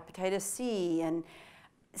for hepatitis C, and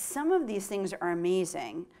some of these things are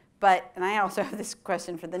amazing. But, and I also have this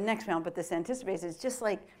question for the next panel, but this anticipates, it's just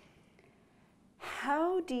like,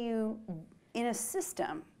 how do you, in a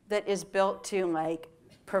system that is built to like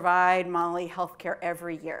provide Molly healthcare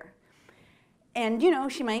every year, and you know,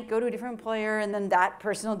 she might go to a different employer and then that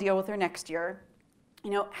person will deal with her next year,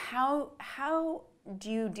 you know, how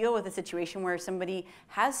do you deal with a situation where somebody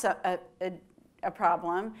has a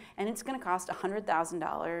problem and it's going to cost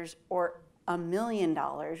 $100,000 or $1 million,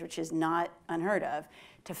 which is not unheard of,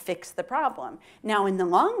 to fix the problem? Now, in the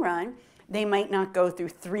long run, they might not go through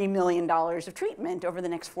 $3 million of treatment over the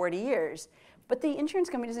next 40 years, but the insurance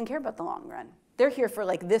company doesn't care about the long run. They're here for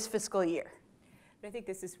like this fiscal year. But I think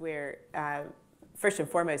this is where, first and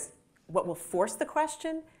foremost, what will force the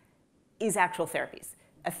question is actual therapies.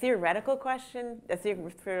 A theoretical question, a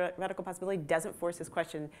theoretical possibility doesn't force this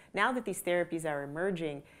question. Now that these therapies are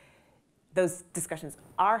emerging, those discussions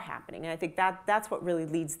are happening. And I think that's what really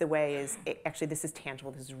leads the way is, actually, this is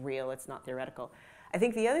tangible, this is real, it's not theoretical. I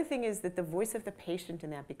think the other thing is that the voice of the patient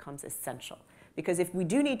in that becomes essential. Because if we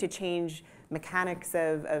do need to change mechanics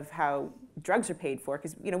of how drugs are paid for,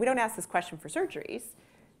 because you know, we don't ask this question for surgeries,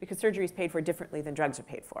 because surgery is paid for differently than drugs are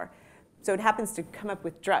paid for. So it happens to come up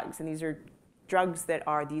with drugs, and these are drugs that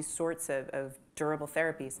are these sorts of durable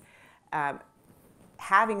therapies.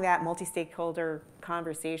 Having that multi-stakeholder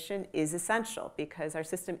conversation is essential because our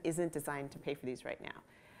system isn't designed to pay for these right now.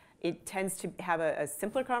 It tends to have a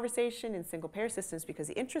simpler conversation in single-payer systems because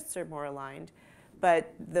the interests are more aligned,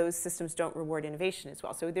 but those systems don't reward innovation as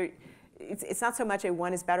well. So it's not so much a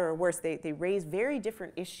one is better or worse. They raise very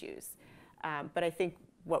different issues. But I think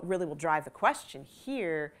what really will drive the question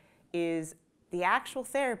here is the actual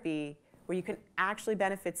therapy where you can actually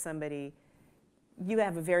benefit somebody. You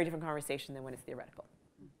have a very different conversation than when it's theoretical.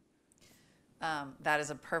 That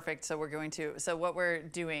is a perfect, so what we're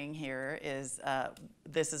doing here is,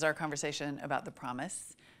 this is our conversation about the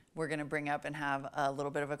promise. We're gonna bring up and have a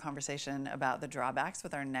little bit of a conversation about the drawbacks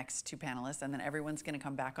with our next two panelists, and then everyone's gonna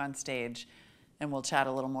come back on stage and we'll chat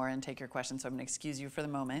a little more and take your questions. So I'm gonna excuse you for the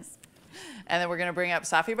moment. And then we're gonna bring up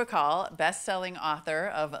Safi Bahcall, best-selling author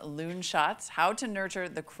of Loon Shots, How to Nurture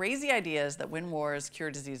the Crazy Ideas That Win Wars,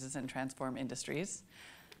 Cure Diseases, and Transform Industries.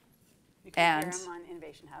 You can hear him on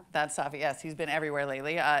Innovation Hub. That's Safi, yes, he's been everywhere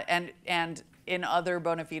lately. And in other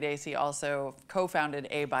bona fides, he also co-founded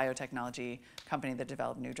a biotechnology company that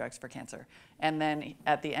developed new drugs for cancer. And then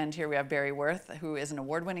at the end here, we have Barry Werth, who is an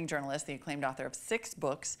award-winning journalist, the acclaimed author of 6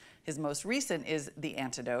 books. His most recent is The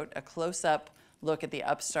Antidote, a close-up look at the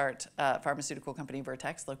upstart pharmaceutical company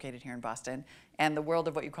Vertex, located here in Boston, and the world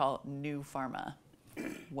of what you call new pharma.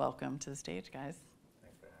 Welcome to the stage, guys.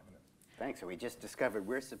 Thanks. So we just discovered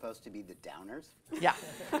we're supposed to be the downers. Yeah.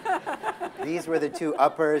 These were the 2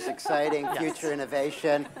 uppers, exciting, future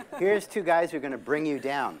innovation. Here's 2 guys who are going to bring you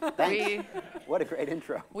down. Thanks. What a great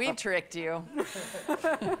intro. We tricked you.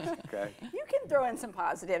 Okay. You can throw in some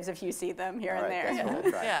positives if you see them here and there. That's what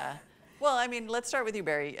we'll try. Yeah. Well, I mean, let's start with you,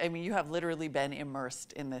 Barry. I mean, you have literally been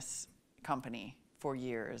immersed in this company for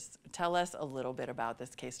years. Tell us a little bit about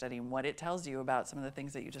this case study and what it tells you about some of the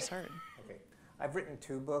things that you just heard. Okay. I've written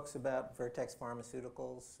 2 books about Vertex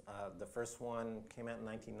Pharmaceuticals. The first one came out in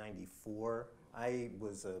 1994. I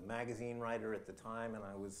was a magazine writer at the time, and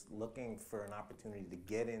I was looking for an opportunity to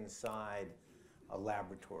get inside a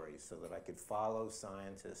laboratory so that I could follow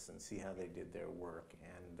scientists and see how they did their work.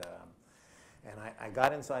 And I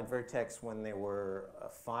got inside Vertex when there were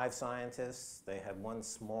 5 scientists. They had one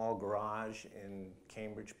small garage in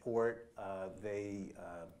Cambridgeport.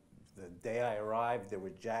 The day I arrived, there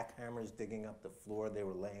were jackhammers digging up the floor. They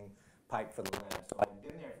were laying pipe for the lab. So I'd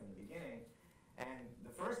been there from the beginning. And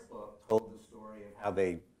the first book told the story of how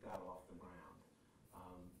they got off the ground.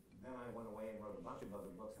 Then I went away and wrote a bunch of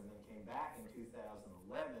other books, and then came back in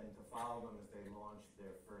 2011 to follow them as they launched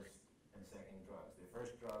their first and second drugs. Their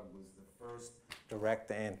first drug was the first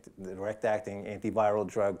direct-acting antiviral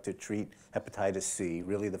drug to treat hepatitis C,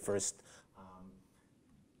 really the first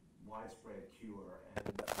widespread cure.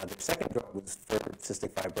 And the second drug was for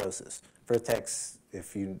cystic fibrosis. PureTech,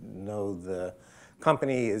 if you know the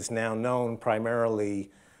company, is now known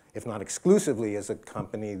primarily, if not exclusively, as a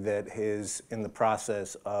company that is in the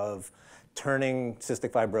process of turning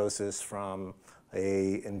cystic fibrosis from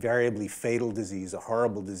a invariably fatal disease, a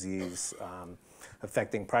horrible disease,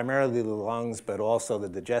 affecting primarily the lungs, but also the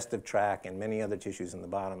digestive tract and many other tissues in the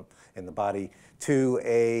body, to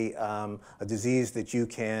a disease that you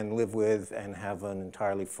can live with and have an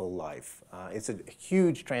entirely full life. It's a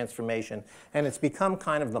huge transformation, and it's become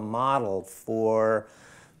kind of the model for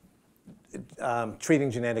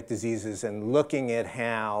treating genetic diseases and looking at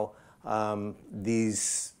how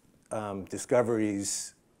these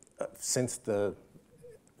discoveries since the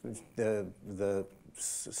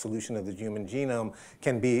solution of the human genome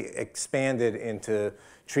can be expanded into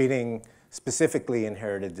treating specifically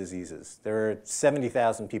inherited diseases. There are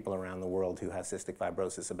 70,000 people around the world who have cystic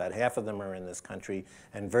fibrosis. About half of them are in this country,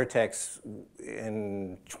 and Vertex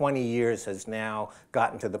in 20 years has now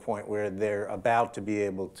gotten to the point where they're about to be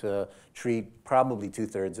able to treat probably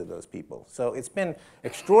 2/3 of those people. So it's been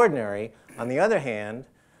extraordinary. On the other hand,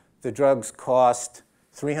 the drugs cost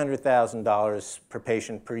 $300,000 per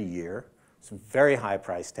patient per year. It's a very high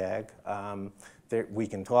price tag. We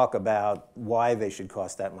can talk about why they should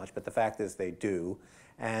cost that much, but the fact is they do.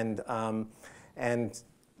 And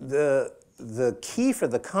the key for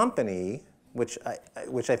the company, which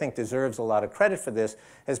I think deserves a lot of credit for this,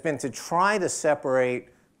 has been to try to separate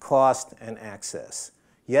cost and access.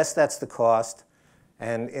 Yes, that's the cost,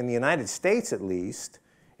 and in the United States at least,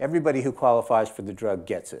 everybody who qualifies for the drug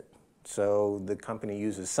gets it. So the company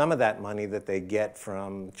uses some of that money that they get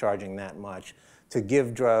from charging that much to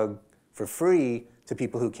give drug for free to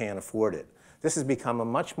people who can't afford it. This has become a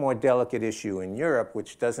much more delicate issue in Europe,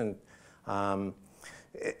 which doesn't have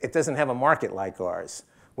a market like ours.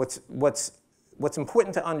 What's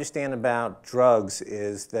important to understand about drugs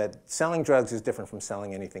is that selling drugs is different from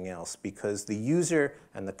selling anything else, because the user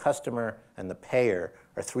and the customer and the payer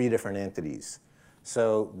are three different entities.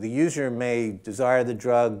 So the user may desire the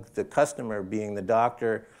drug, the customer, being the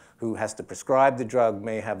doctor who has to prescribe the drug,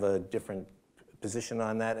 may have a different position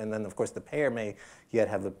on that, and then of course the payer may yet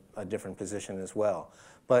have a different position as well.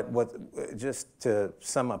 But just to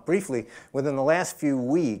sum up briefly, within the last few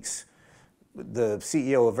weeks, the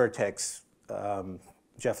CEO of Vertex,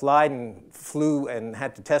 Jeff Leiden, flew and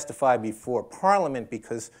had to testify before Parliament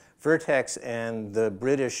because Vertex and the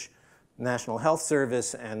British National Health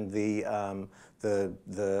Service and the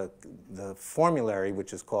formulary,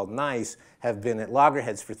 which is called NICE, have been at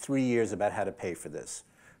loggerheads for 3 years about how to pay for this.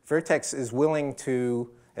 Vertex is willing to,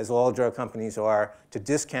 as all drug companies are, to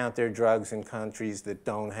discount their drugs in countries that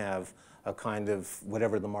don't have a kind of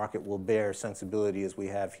whatever the market will bear sensibility as we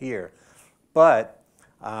have here. But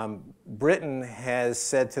Britain has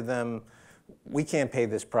said to them, we can't pay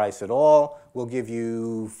this price at all. We'll give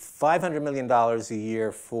you $500 million a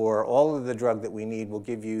year for all of the drug that we need. We'll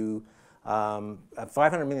give you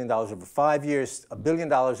 $500 million over 5 years, $1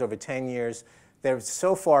 billion over 10 years. They're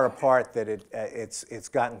so far apart that it's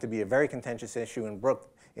gotten to be a very contentious issue in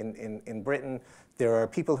Britain. There are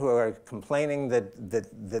people who are complaining that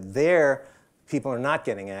their people are not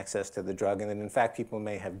getting access to the drug, and that in fact people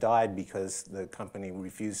may have died because the company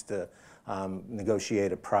refused to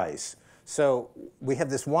negotiate a price. So we have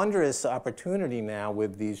this wondrous opportunity now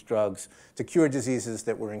with these drugs to cure diseases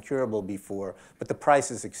that were incurable before, but the price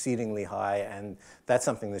is exceedingly high, and that's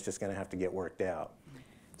something that's just going to have to get worked out.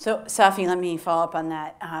 So Safi, let me follow up on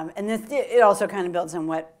that. And it also kind of builds on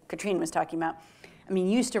what Katrine was talking about. I mean,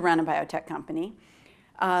 you used to run a biotech company.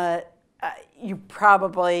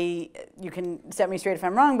 You can set me straight if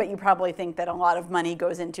I'm wrong, but you probably think that a lot of money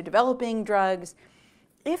goes into developing drugs.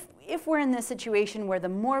 If we're in this situation where the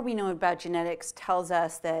more we know about genetics tells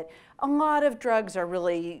us that a lot of drugs are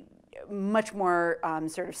really much more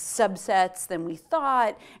sort of subsets than we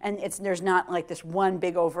thought, and there's not like this one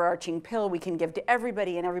big overarching pill we can give to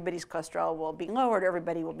everybody and everybody's cholesterol will be lowered, or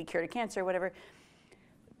everybody will be cured of cancer, whatever.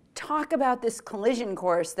 Talk about this collision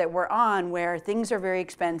course that we're on where things are very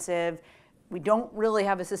expensive. We don't really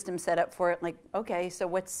have a system set up for it. Like, okay, so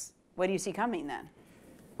what do you see coming then?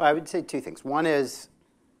 Well, I would say two things. One is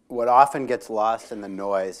what often gets lost in the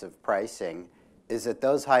noise of pricing is that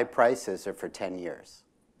those high prices are for 10 years.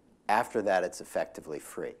 After that, it's effectively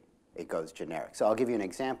free. it goes generic. So I'll give you an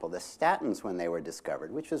example. The statins, when they were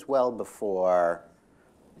discovered, which was well before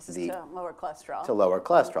This is to lower cholesterol. to lower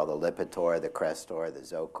cholesterol, the Lipitor, the Crestor, the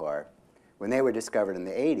Zocor. When they were discovered in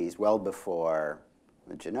the 80s, well before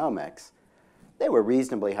the genomics, they were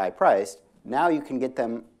reasonably high priced. Now you can get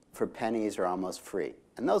them for pennies or almost free.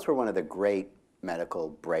 And those were one of the great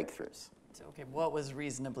medical breakthroughs. So, okay, what was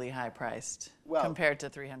reasonably high priced Well- compared to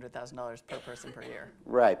 $300,000 per person per year?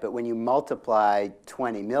 Right, but when you multiply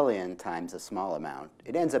 20 million times a small amount,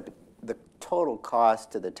 it ends up, the total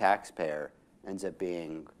cost to the taxpayer ends up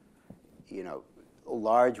being,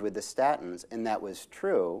 large with the statins, and that was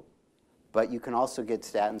true, but you can also get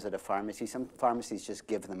statins at a pharmacy. Some pharmacies just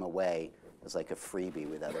give them away as like a freebie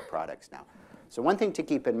with other products now. So one thing to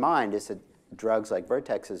keep in mind is that drugs like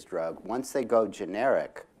Vertex's drug, once they go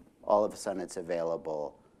generic, all of a sudden it's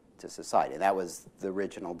available to society. And that was the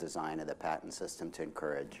original design of the patent system, to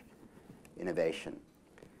encourage innovation.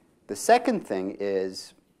 The second thing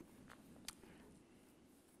is,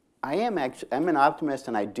 I'm an optimist,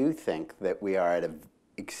 and I do think that we are at an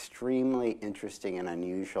extremely interesting and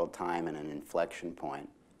unusual time and an inflection point.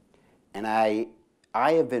 And I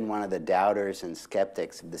have been one of the doubters and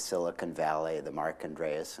skeptics of the Silicon Valley, the Mark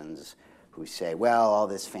Andreessens, who say, well, all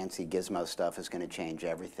this fancy gizmo stuff is going to change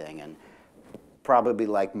everything. And probably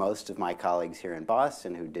like most of my colleagues here in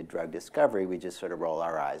Boston who did drug discovery, we just sort of roll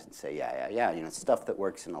our eyes and say, yeah, stuff that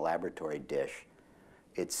works in a laboratory dish,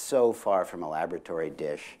 it's so far from a laboratory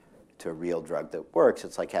dish to a real drug that works.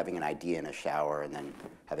 It's like having an idea in a shower and then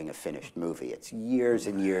having a finished movie. It's years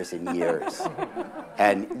and years and years.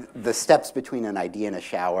 And the steps between an idea in a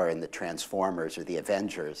shower and the Transformers or the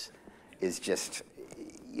Avengers is just,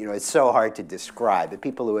 it's so hard to describe. The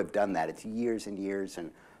people who have done that, it's years and years and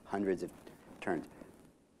hundreds of turns.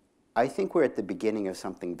 I think we're at the beginning of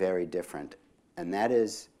something very different, and that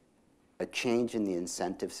is a change in the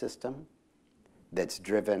incentive system that's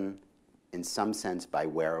driven in some sense by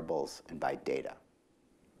wearables and by data.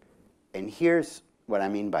 And here's what I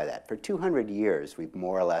mean by that. For 200 years, we've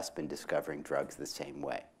more or less been discovering drugs the same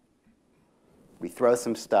way. We throw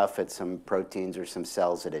some stuff at some proteins or some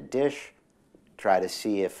cells at a dish, try to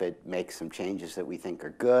see if it makes some changes that we think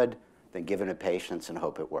are good, then give it to patients and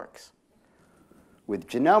hope it works. With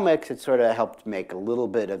genomics, it sort of helped make a little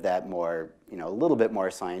bit of that more, a little bit more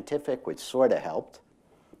scientific, which sort of helped.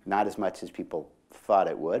 Not as much as people thought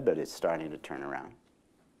it would, but it's starting to turn around.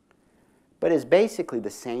 But it's basically the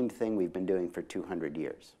same thing we've been doing for 200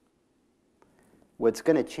 years. What's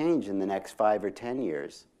going to change in the next 5 or 10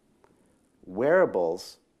 years,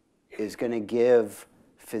 wearables is going to give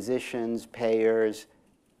physicians, payers,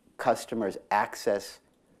 customers access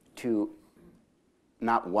to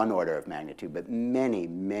not one order of magnitude, but many,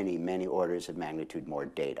 many, many orders of magnitude more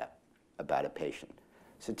data about a patient.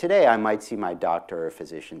 So today I might see my doctor or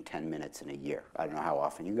physician 10 minutes in a year. I don't know how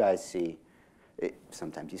often you guys see.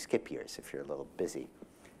 Sometimes you skip years if you're a little busy.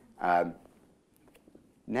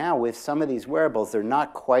 Now with some of these wearables, they're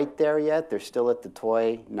not quite there yet. They're still at the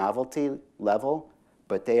toy novelty level,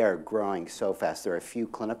 but they are growing so fast. There are a few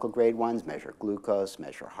clinical grade ones, measure glucose,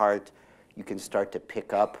 measure heart. You can start to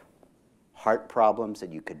pick up heart problems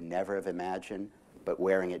that you could never have imagined, but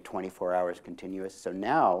wearing it 24 hours continuous. So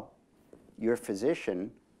now your physician,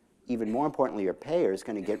 even more importantly your payer, is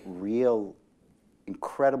going to get real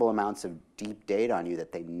incredible amounts of deep data on you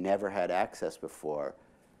that they never had access before.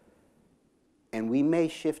 And we may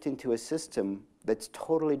shift into a system that's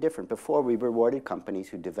totally different. Before, we rewarded companies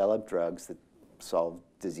who developed drugs that solve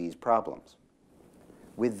disease problems.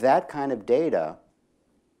 With that kind of data,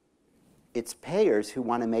 it's payers who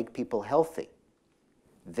want to make people healthy.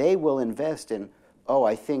 They will invest in,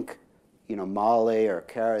 I think, Molly or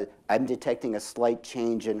Kara, I'm detecting a slight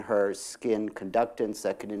change in her skin conductance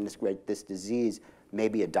that could integrate this disease.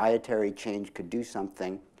 Maybe a dietary change could do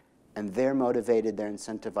something. And they're motivated, they're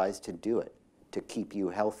incentivized to do it, to keep you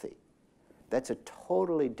healthy. That's a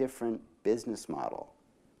totally different business model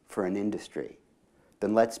for an industry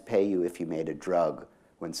than let's pay you if you made a drug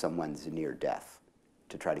when someone's near death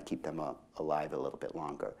to try to keep them alive a little bit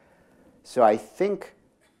longer. So I think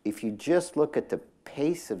if you just look at the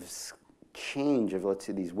pace of change of, let's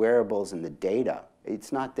say, these wearables and the data,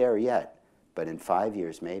 it's not there yet, but in 5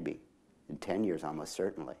 years maybe, in 10 years almost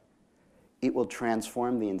certainly, it will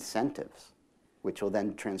transform the incentives, which will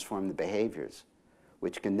then transform the behaviors,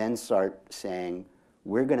 which can then start saying,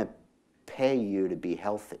 we're going to pay you to be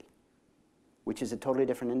healthy, which is a totally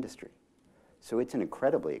different industry. So it's an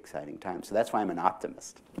incredibly exciting time. So that's why I'm an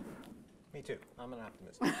optimist. Me too. I'm an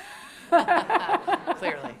optimist.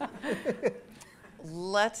 Clearly.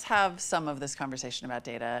 Let's have some of this conversation about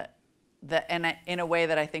data, and in a way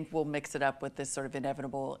that I think will mix it up with this sort of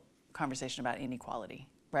inevitable conversation about inequality,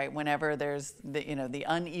 right? Whenever there's the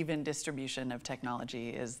uneven distribution of technology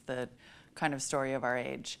is the kind of story of our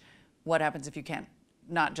age. What happens if you can't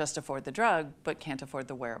not just afford the drug, but can't afford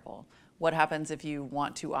the wearable? What happens if you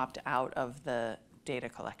want to opt out of the data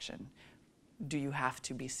collection? Do you have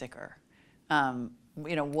to be sicker?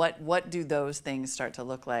 What do those things start to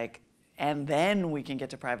look like? And then we can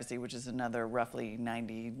get to privacy, which is another roughly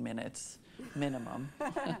 90 minutes minimum.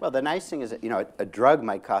 Well, the nice thing is that a drug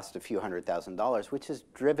might cost a few $100,000, which is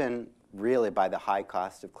driven really by the high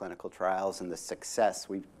cost of clinical trials and the success.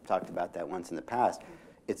 We've talked about that once in the past.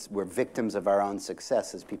 We're victims of our own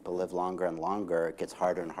success. As people live longer and longer, it gets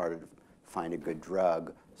harder and harder to find a good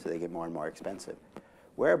drug, so they get more and more expensive.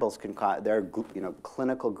 Wearables can cost, there are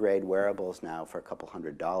clinical grade wearables now for a couple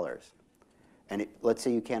 $100. And let's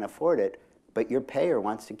say you can't afford it, but your payer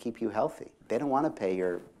wants to keep you healthy. They don't want to pay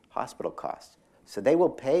your hospital costs. So they will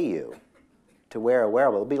pay you to wear a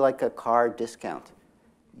wearable. It'll be like a car discount.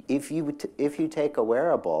 If you take a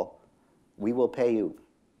wearable, we will pay you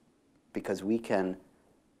because we can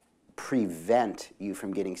prevent you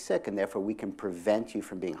from getting sick, and therefore we can prevent you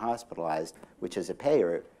from being hospitalized, which as a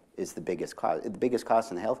payer is the biggest cost. The biggest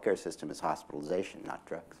cost in the healthcare system is hospitalization, not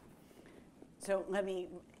drugs. So let me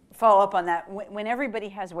follow up on that. When everybody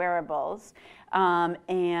has wearables,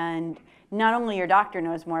 and not only your doctor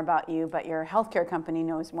knows more about you, but your healthcare company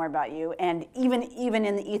knows more about you, and even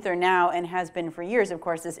in the ether now, and has been for years, of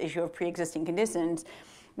course, this issue of pre-existing conditions.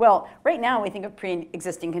 Well, right now we think of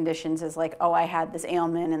pre-existing conditions as like, oh, I had this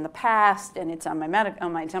ailment in the past, and it's on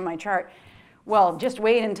my chart. Well, just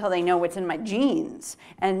wait until they know what's in my genes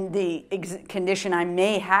and the condition I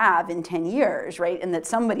may have in 10 years, right? And that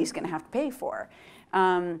somebody's going to have to pay for.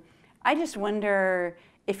 I just wonder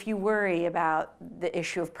if you worry about the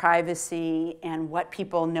issue of privacy and what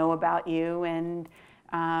people know about you, and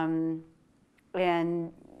how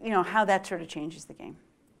that sort of changes the game.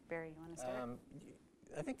 Barry, you want to start?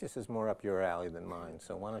 I think this is more up your alley than mine,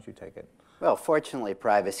 so why don't you take it? Well, fortunately,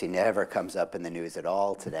 privacy never comes up in the news at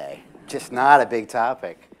all today. Just not a big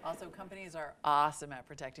topic. Also, companies are awesome at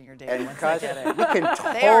protecting your data And once they get it. we can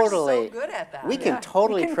totally, They are so good at that. we can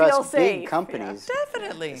totally You can trust feel big safe. companies,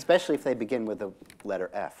 Definitely. especially if they begin with the letter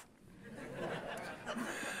F.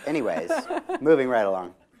 Anyways, moving right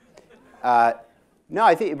along. No,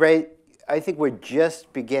 I think we're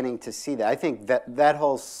just beginning to see that. I think that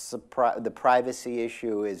whole the privacy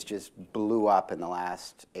issue is just blew up in the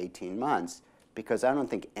last 18 months because I don't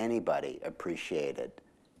think anybody appreciated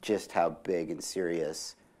just how big and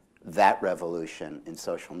serious that revolution in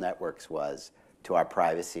social networks was to our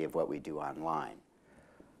privacy of what we do online.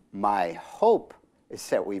 My hope is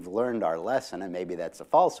that we've learned our lesson, and maybe that's a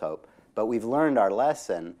false hope, but we've learned our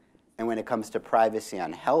lesson, and when it comes to privacy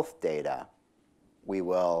on health data, we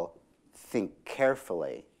will think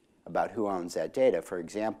carefully about who owns that data. For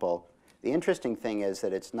example, the interesting thing is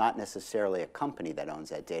that it's not necessarily a company that owns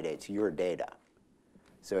that data, it's your data.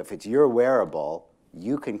 So if it's your wearable,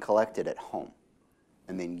 you can collect it at home,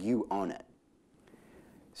 and then you own it.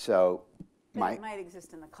 So But it might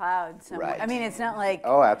exist in the cloud somewhere. Right. I mean, it's not like,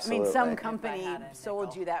 Oh, absolutely. I mean, some If I company had a sold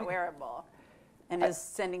nickel. you that wearable and is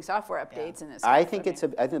sending software updates and it's I think I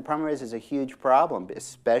think the problem is a huge problem,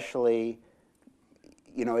 especially,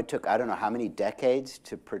 it took, I don't know how many decades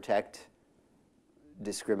to protect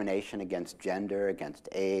discrimination against gender, against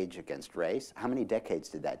age, against race. How many decades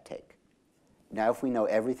did that take? Now, if we know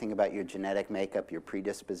everything about your genetic makeup, your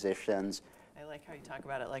predispositions. I like how you talk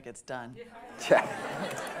about it like it's done. Yeah.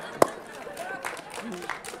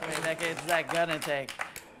 How many decades is that gonna take?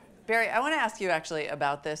 Barry, I want to ask you actually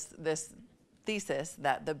about this thesis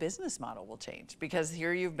that the business model will change, because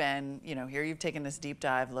here you've been, here you've taken this deep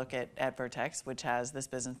dive look at Vertex, which has this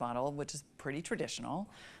business model, which is pretty traditional.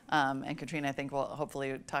 And Katrine, I think, will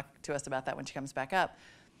hopefully talk to us about that when she comes back up,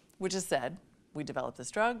 which is said, we develop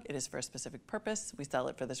this drug, it is for a specific purpose, we sell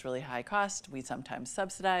it for this really high cost, we sometimes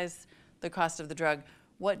subsidize the cost of the drug.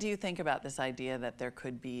 What do you think about this idea that there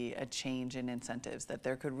could be a change in incentives, that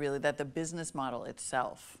the business model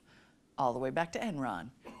itself, all the way back to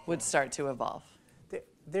Enron, would start to evolve?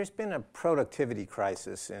 There's been a productivity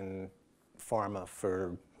crisis in pharma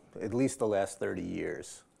for at least the last 30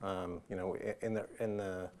 years.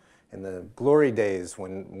 In the glory days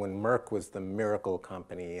when Merck was the miracle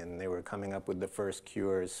company and they were coming up with the first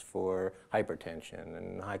cures for hypertension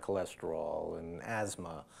and high cholesterol and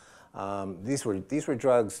asthma, these were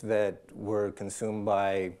drugs that were consumed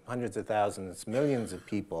by hundreds of thousands, millions of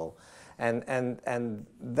people, and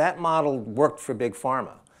that model worked for big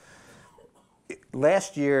pharma.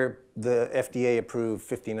 Last year, the FDA approved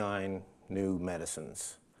 59 new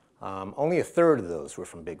medicines. Only a third of those were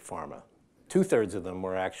from big pharma. 2/3 of them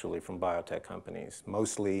were actually from biotech companies,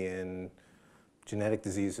 mostly in genetic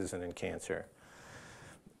diseases and in cancer.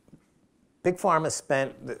 Big Pharma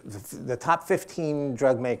spent, the top 15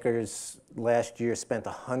 drug makers last year spent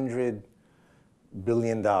 $100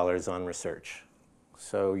 billion on research.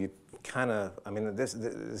 So you kind of, I mean, this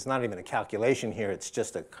is not even a calculation here, it's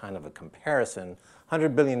just a kind of a comparison.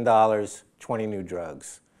 $100 billion, 20 new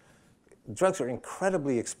drugs. Drugs are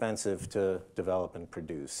incredibly expensive to develop and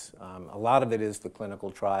produce. A lot of it is the clinical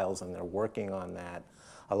trials, and they're working on that.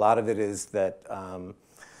 A lot of it is that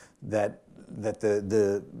the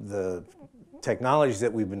technologies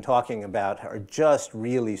that we've been talking about are just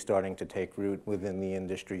really starting to take root within the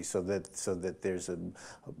industry, so that there's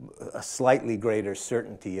a slightly greater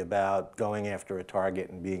certainty about going after a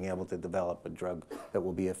target and being able to develop a drug that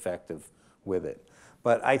will be effective with it.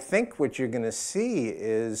 But I think what you're going to see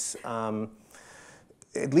is,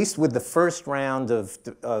 at least with the first round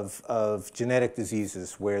of genetic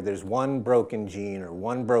diseases where there's one broken gene or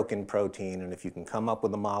one broken protein, and if you can come up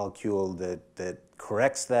with a molecule that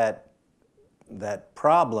corrects that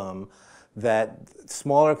problem, that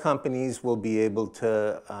smaller companies will be able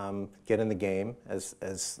to get in the game,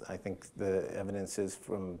 as I think the evidence is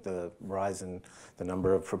from the rise in the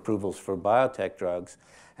number of approvals for biotech drugs,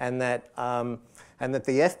 and that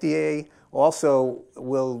the FDA also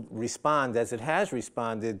will respond, as it has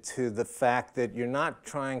responded, to the fact that you're not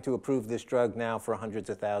trying to approve this drug now for hundreds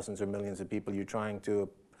of thousands or millions of people. You're trying to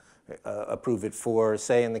approve it for,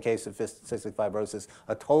 say, in the case of cystic fibrosis,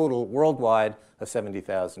 a total worldwide of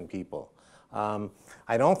 70,000 people.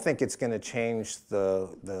 I don't think it's going to change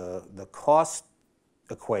the cost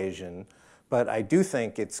equation, but I do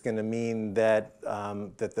think it's going to mean that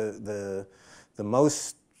the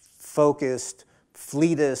most focused,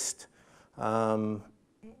 fleetest,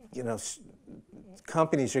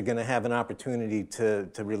 companies are going to have an opportunity to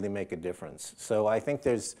really make a difference. So I think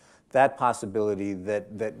there's that possibility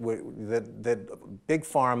that big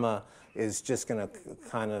pharma is just going to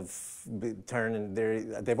kind of turn, and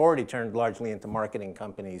they've already turned largely into marketing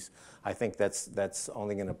companies. I think that's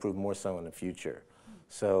only going to prove more so in the future.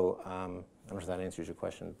 So I don't know if that answers your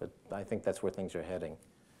question, but I think that's where things are heading.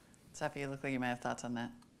 Safi, you look like you might have thoughts on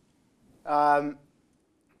that.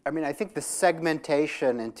 I mean, I think the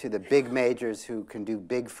segmentation into the big majors who can do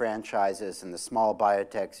big franchises and the small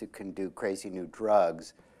biotechs who can do crazy new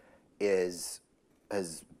drugs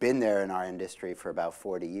has been there in our industry for about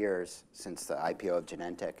 40 years, since the IPO of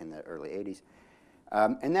Genentech in the early 80s.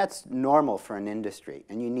 And that's normal for an industry,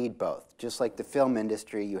 and you need both. Just like the film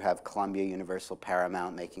industry, you have Columbia, Universal,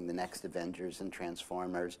 Paramount making the next Avengers and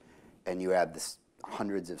Transformers, and you have this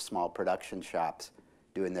hundreds of small production shops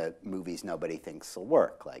doing the movies nobody thinks will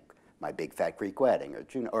work, like My Big Fat Greek Wedding,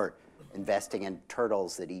 or investing in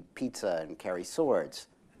turtles that eat pizza and carry swords.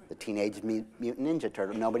 The Teenage Mutant Ninja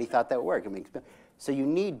Turtle, nobody thought that would work. So you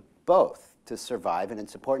need both to survive, and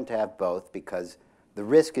it's important to have both because the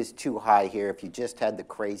risk is too high here. If you just had the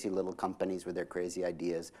crazy little companies with their crazy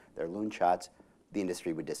ideas, their loon shots, the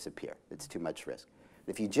industry would disappear. It's too much risk.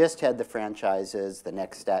 If you just had the franchises, the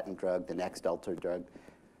next statin drug, the next ultra drug,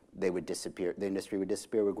 they would disappear. The industry would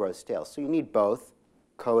disappear, would grow stale. So you need both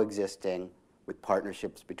coexisting with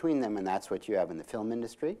partnerships between them, and that's what you have in the film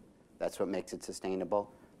industry. That's what makes it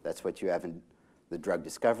sustainable. That's what you have in the drug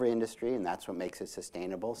discovery industry, and that's what makes it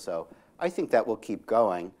sustainable. So I think that will keep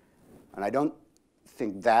going, and I don't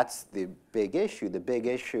think that's the big issue. The big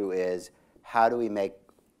issue is how do we make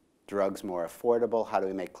drugs more affordable? How do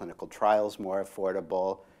we make clinical trials more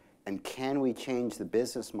affordable? And can we change the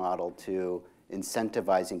business model to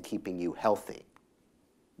incentivizing keeping you healthy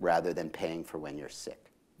rather than paying for when you're sick?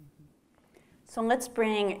 So let's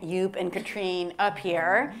bring Joep and Katrine up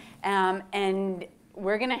here, and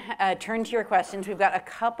we're going to turn to your questions. We've got a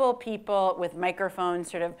couple people with microphones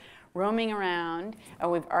sort of roaming around. Oh,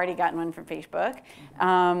 we've already gotten one from Facebook.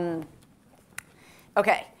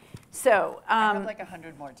 Okay, so I have like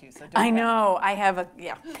 100 more too. So I know I have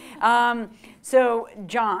a so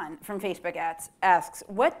John from Facebook asks,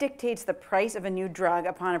 what dictates the price of a new drug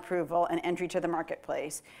upon approval and entry to the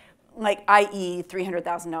marketplace? Like, i.e.,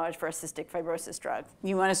 $300,000 for a cystic fibrosis drug.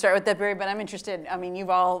 You want to start with that, Barry? But I'm interested. I mean, you've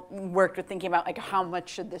all worked with thinking about like how much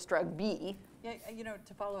should this drug be? Yeah,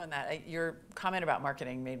 to follow on that, your comment about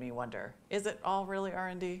marketing made me wonder: is it all really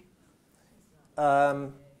R&D?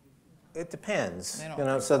 It depends.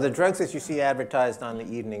 So the drugs that you see advertised on the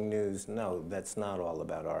evening news, no, that's not all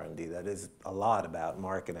about R&D. That is a lot about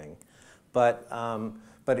marketing, but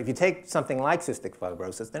if you take something like cystic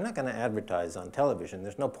fibrosis, they're not going to advertise on television.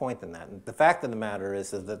 There's no point in that. And the fact of the matter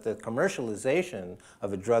is that the commercialization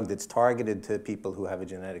of a drug that's targeted to people who have a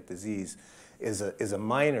genetic disease is a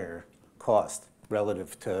minor cost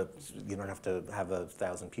relative to, you don't have to have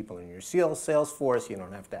 1,000 people in your sales force, you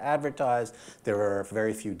don't have to advertise, there are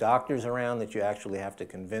very few doctors around that you actually have to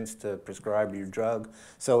convince to prescribe your drug.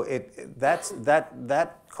 So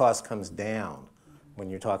that cost comes down when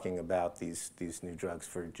you're talking about these new drugs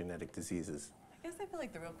for genetic diseases. I guess I feel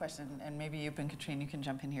like the real question, and maybe you and Katrine, you can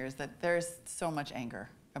jump in here, is that there's so much anger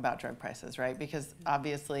about drug prices, right? Because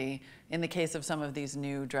obviously, in the case of some of these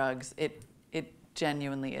new drugs, it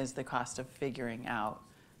genuinely is the cost of figuring out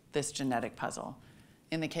this genetic puzzle.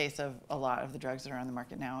 In the case of a lot of the drugs that are on the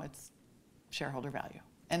market now, it's shareholder value.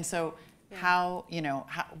 And so how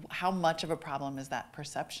much of a problem is that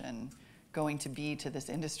perception going to be to this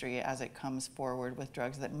industry as it comes forward with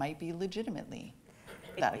drugs that might be legitimately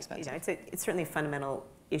that expensive? It's certainly a fundamental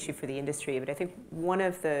issue for the industry, but I think one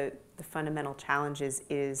of the fundamental challenges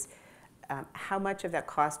is how much of that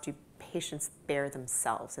cost do patients bear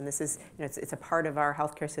themselves. And this is, it's a part of our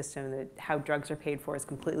healthcare system that how drugs are paid for is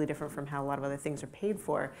completely different from how a lot of other things are paid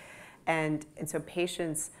for. And so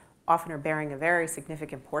patients often are bearing a very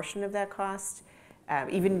significant portion of that cost,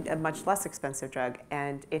 even a much less expensive drug,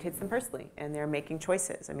 and it hits them personally, and they're making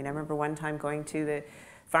choices. I mean, I remember one time going to the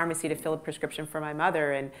pharmacy to fill a prescription for my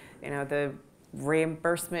mother, and the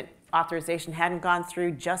reimbursement authorization hadn't gone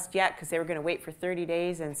through just yet because they were going to wait for 30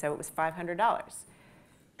 days, and so it was $500.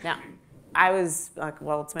 Now, I was like,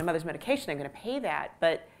 well, it's my mother's medication, I'm going to pay that,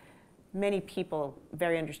 but many people,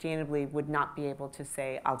 very understandably, would not be able to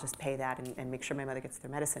say, I'll just pay that and make sure my mother gets their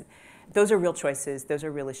medicine. Those are real choices, those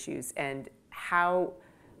are real issues, and how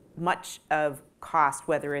much of cost,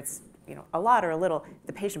 whether it's a lot or a little,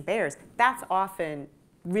 the patient bears, that's often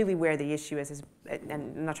really where the issue is, and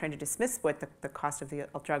I'm not trying to dismiss what the cost of the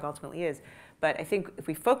drug ultimately is, but I think if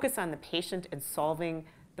we focus on the patient and solving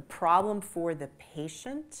the problem for the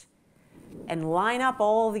patient and line up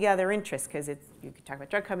all the other interests, because you can talk about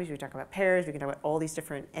drug companies, we can talk about payers, we can talk about all these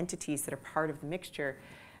different entities that are part of the mixture.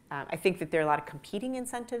 I think that there are a lot of competing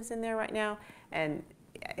incentives in there right now, and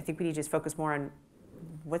I think we need to just focus more on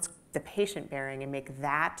what's the patient bearing and make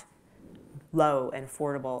that low and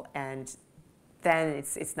affordable, and then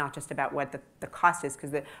it's not just about what the cost is,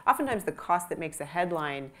 because oftentimes the cost that makes a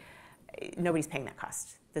headline, nobody's paying that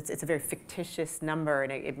cost. It's a very fictitious number,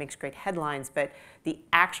 and it makes great headlines, but the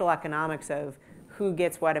actual economics of who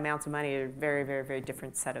gets what amounts of money are very, very, very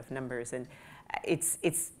different set of numbers. And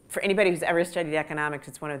it's for anybody who's ever studied economics,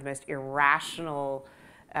 it's one of the most irrational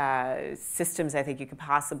systems I think you could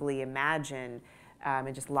possibly imagine,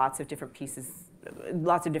 and just lots of different pieces,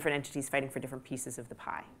 lots of different entities fighting for different pieces of the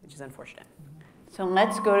pie, which is unfortunate. So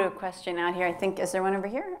let's go to a question out here. I think, is there one over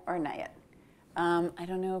here or not yet? I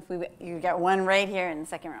don't know if you got one right here in the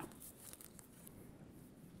second row.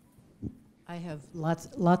 I have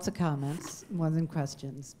lots of comments more than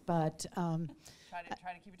questions, but try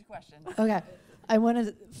to keep it to questions. okay. I want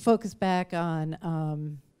to focus back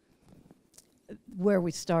on where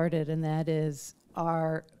we started, and that is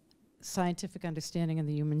our scientific understanding of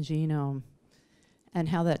the human genome and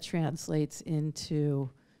how that translates into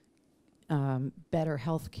better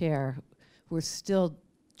health care. We're still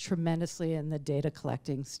tremendously in the data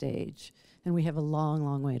collecting stage, and we have a long,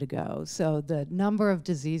 long way to go. So the number of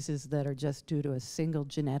diseases that are just due to a single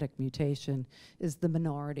genetic mutation is the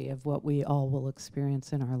minority of what we all will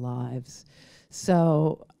experience in our lives.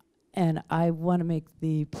 So, and I want to make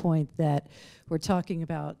the point that we're talking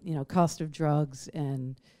about, cost of drugs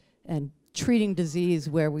and treating disease,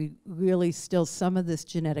 where we really still, some of this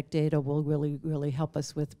genetic data will really, really help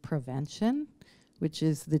us with prevention, which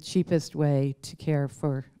is the cheapest way to care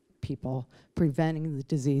for people, preventing the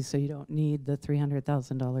disease so you don't need the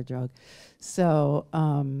 $300,000 drug. So,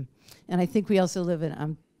 and I think we also live in,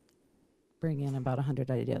 I'm bringing in about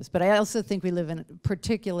 100 ideas, but I also think we live in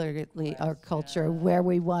particularly our culture where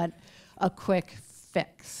we want a quick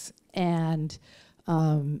fix. And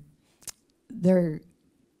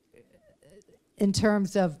in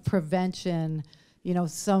terms of prevention,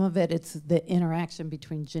 some of it's the interaction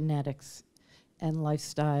between genetics and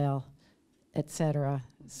lifestyle, et cetera.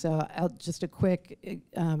 So just a quick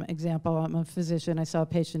example. I'm a physician. I saw a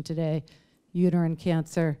patient today, uterine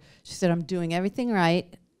cancer. She said, I'm doing everything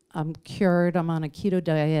right. I'm cured. I'm on a keto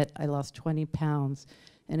diet. I lost 20 pounds.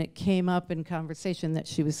 And it came up in conversation that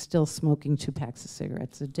she was still smoking 2 packs of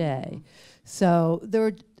cigarettes a day. So there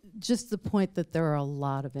were just the point that there are a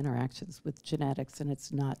lot of interactions with genetics, and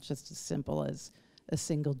it's not just as simple as a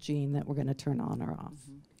single gene that we're going to turn on or off.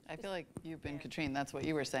 Mm-hmm. I feel like you've been, Katrine, that's what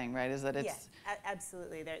you were saying, right? Is that it's... Yeah,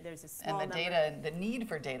 absolutely. There's a small and the number. data, the need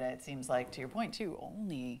for data, it seems like, to your point, too,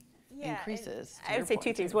 only increases. I would say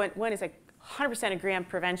two things. One is like 100% agree on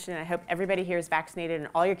prevention. I hope everybody here is vaccinated and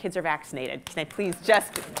all your kids are vaccinated. Can I please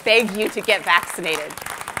just beg you to get vaccinated?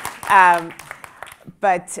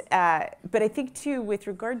 But I think too, with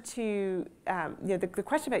regard to the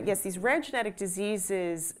question about, yes, these rare genetic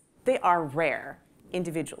diseases, they are rare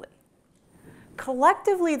individually.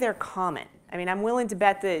 Collectively, they're common. I mean, I'm willing to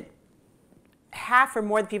bet that half or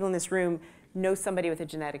more of the people in this room know somebody with a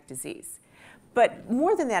genetic disease. But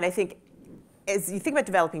more than that, I think, as you think about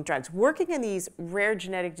developing drugs, working in these rare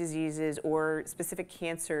genetic diseases or specific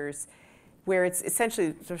cancers, where it's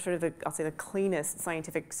essentially sort of the, I'll say, the cleanest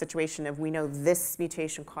scientific situation of we know this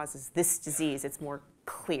mutation causes this disease. It's more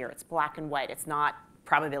clear. It's black and white. It's not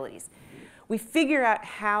probabilities. We figure out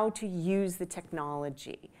how to use the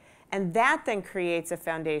technology. And that then creates a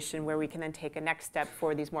foundation where we can then take a next step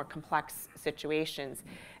for these more complex situations.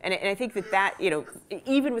 And I think that, you know,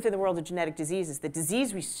 even within the world of genetic diseases, the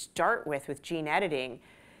disease we start with gene editing,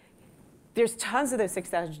 there's tons of those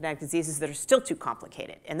 6,000 genetic diseases that are still too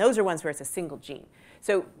complicated. And those are ones where it's a single gene.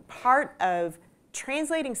 So part of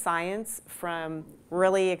translating science from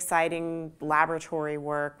really exciting laboratory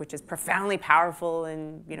work, which is profoundly powerful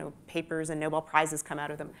and, you know, papers and Nobel Prizes come out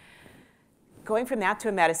of them, going from that to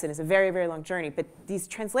a medicine is a very, very long journey. But these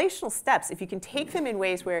translational steps, if you can take them in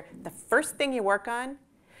ways where the first thing you work on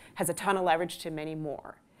has a ton of leverage to many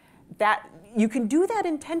more, that you can do that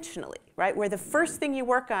intentionally, right? Where the first thing you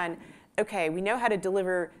work on, okay, we know how to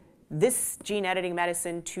deliver this gene editing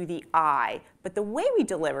medicine to the eye, but the way we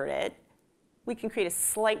delivered it, we can create a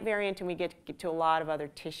slight variant and we get to a lot of other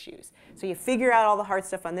tissues. So you figure out all the hard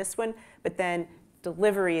stuff on this one, but then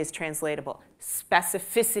delivery is translatable.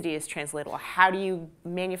 Specificity is translatable. How do you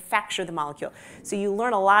manufacture the molecule? So you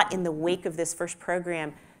learn a lot in the wake of this first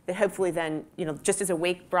program that hopefully then, you know, just as a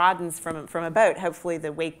wake broadens from a boat, hopefully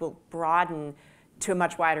the wake will broaden to a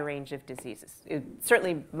much wider range of diseases.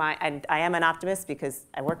 Certainly, and I am an optimist because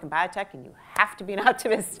I work in biotech and you have to be an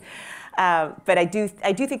optimist. But I do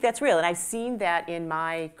think that's real. And I've seen that in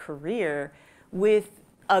my career with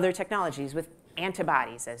other technologies, with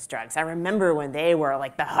antibodies as drugs. I remember when they were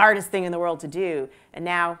like the hardest thing in the world to do, and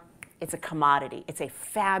now it's a commodity. It's a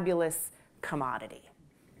fabulous commodity.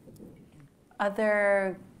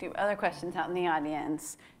 Other questions out in the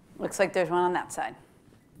audience? Looks like there's one on that side.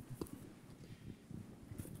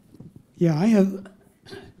 Yeah, I have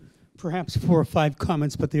perhaps 4 or 5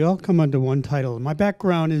 comments, but they all come under one title. My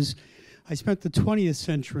background is I spent the 20th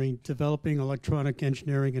century developing electronic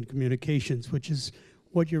engineering and communications, which is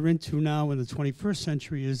what you're into now in the 21st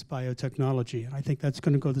century is biotechnology. And I think that's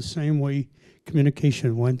going to go the same way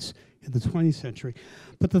communication went in the 20th century.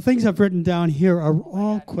 But the things I've written down here are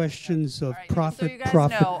all questions of profit. So you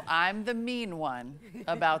guys know I'm the mean one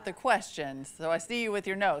about the questions. So I see you with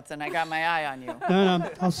your notes, and I got my eye on you.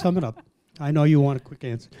 No, I'll sum it up. I know you want a quick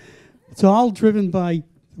answer. It's all driven by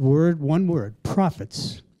one word,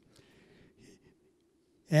 profits.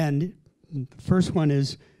 And the first one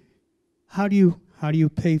is, how do you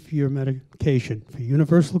pay for your medication? For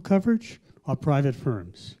universal coverage or private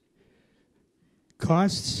firms?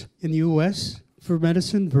 Costs in the US for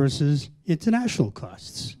medicine versus international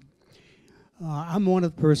costs. I'm one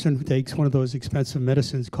of the person who takes one of those expensive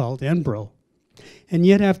medicines called Enbrel. And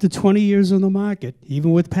yet after 20 years on the market,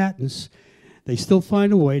 even with patents, they still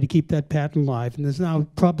find a way to keep that patent live. And there's now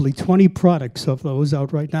probably 20 products of those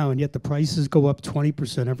out right now, and yet the prices go up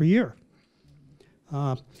 20% every year.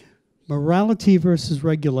 Morality versus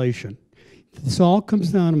regulation. This all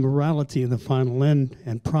comes down to morality in the final end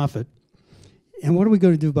and profit. And what are we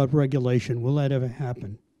going to do about regulation? Will that ever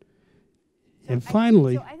happen? And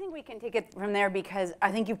finally... So I think we can take it from there because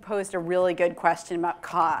I think you posed a really good question about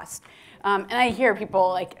cost. And I hear people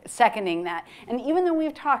like seconding that. And even though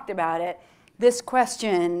we've talked about it, this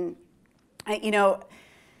question, you know,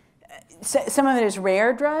 some of it is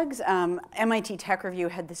rare drugs. MIT Tech Review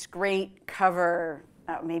had this great cover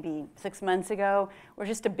maybe 6 months ago, where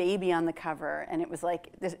just a baby on the cover, and it was like,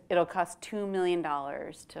 it'll cost $2 million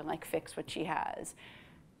to like fix what she has.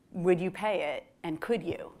 Would you pay it, and could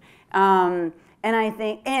you? And I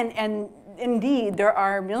think, and indeed, there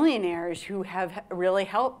are millionaires who have really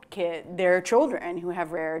helped their children who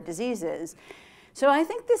have rare diseases. So I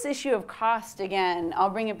think this issue of cost, again, I'll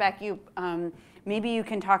bring it back to you. Maybe you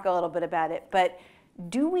can talk a little bit about it, but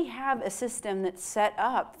do we have a system that's set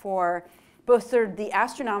up for both sort of the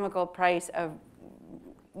astronomical price of,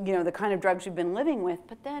 you know, the kind of drugs we've been living with,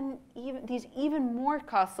 but then these even more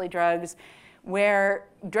costly drugs where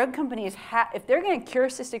drug companies, if they're going to cure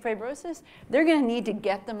cystic fibrosis, they're going to need to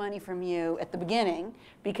get the money from you at the beginning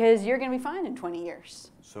because you're going to be fine in 20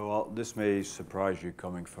 years. So this may surprise you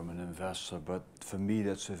coming from an investor, but for me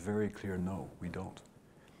that's a very clear no, we don't.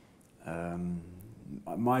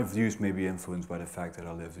 My views may be influenced by the fact that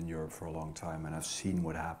I lived in Europe for a long time and I've seen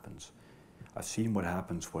what happens. I've seen what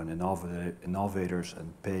happens when innovators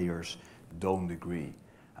and payers don't agree,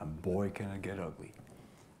 and boy can it get ugly.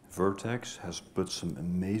 Vertex has put some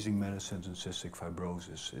amazing medicines in cystic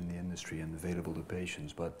fibrosis in the industry and available to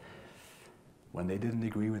patients, but when they didn't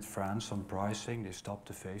agree with France on pricing, they stopped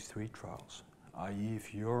the phase 3 trials. I.e.,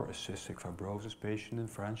 if you're a cystic fibrosis patient in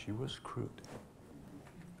France, you were screwed.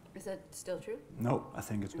 Is that still true? No, I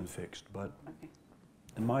think it's been fixed, but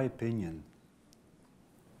in my opinion,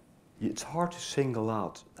 it's hard to single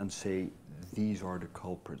out and say these are the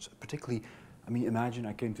culprits. Particularly, I mean, imagine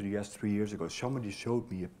I came to the US 3 years ago, somebody showed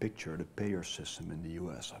me a picture of the payer system in the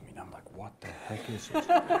US. I mean, I'm like, what the heck is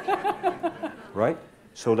it? Right?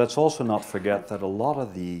 So let's also not forget that a lot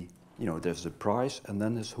of the, there's the price and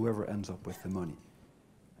then there's whoever ends up with the money.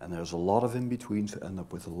 And there's a lot of in-betweens who end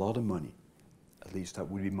up with a lot of money. At least that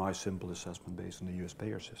would be my simple assessment based on the US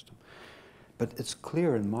payer system. But it's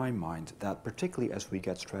clear in my mind that particularly as we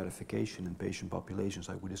get stratification in patient populations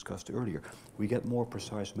like we discussed earlier, we get more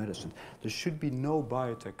precise medicine. There should be no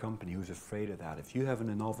biotech company who's afraid of that. If you have an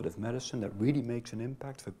innovative medicine that really makes an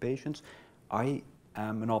impact for patients, I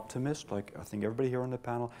am an optimist, like I think everybody here on the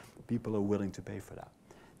panel, people are willing to pay for that.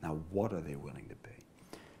 Now, what are they willing to pay?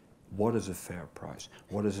 What is a fair price?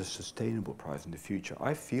 What is a sustainable price in the future?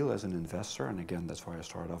 I feel as an investor, and again, that's why I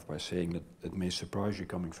started off by saying that it may surprise you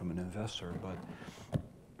coming from an investor, but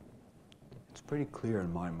it's pretty clear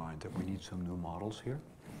in my mind that we need some new models here,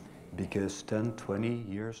 because 10, 20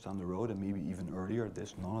 years down the road, and maybe even earlier,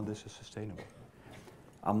 none of this is sustainable.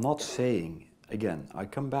 I'm not saying, again, I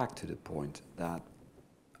come back to the point that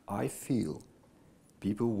I feel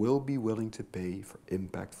people will be willing to pay for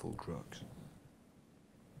impactful drugs.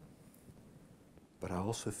 But I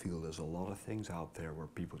also feel there's a lot of things out there where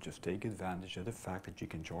people just take advantage of the fact that you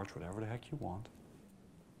can charge whatever the heck you want.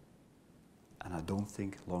 And I don't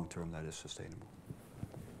think long-term that is sustainable.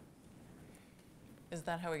 Is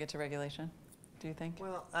that how we get to regulation, do you think?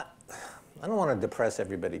 Well, I don't want to depress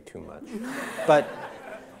everybody too much, but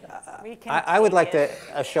I would like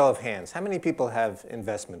a show of hands. How many people have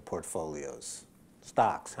investment portfolios?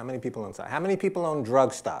 Stocks. How many people own stocks? How many people own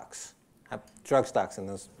drug stocks? Have drug stocks in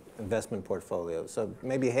those investment portfolios? So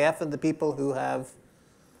maybe half of the people who have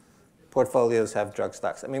portfolios have drug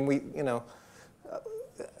stocks. I mean,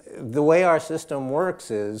 the way our system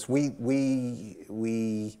works is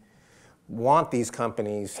we want these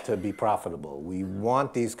companies to be profitable. We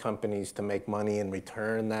want these companies to make money and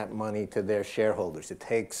return that money to their shareholders. It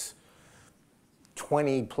takes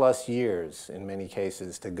 20 plus years in many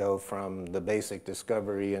cases to go from the basic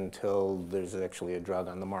discovery until there's actually a drug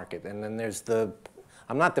on the market. And then there's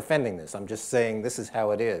I'm not defending this, I'm just saying this is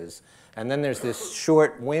how it is. And then there's this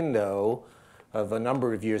short window of a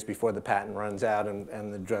number of years before the patent runs out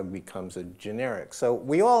and the drug becomes a generic. So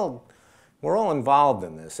we're all involved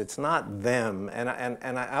in this. It's not them. And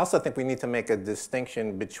I also think we need to make a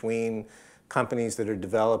distinction between companies that are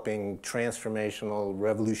developing transformational,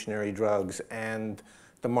 revolutionary drugs and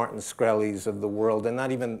the Martin Shkreli's of the world, and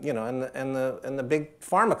not even, and the big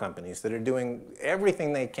pharma companies that are doing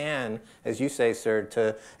everything they can, as you say, sir,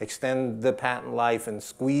 to extend the patent life and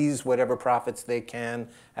squeeze whatever profits they can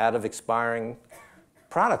out of expiring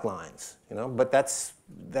product lines. But that's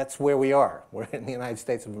where we are. We're in the United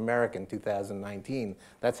States of America in 2019.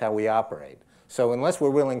 That's how we operate. So unless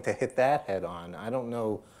we're willing to hit that head on, I don't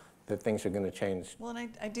know that things are going to change. Well,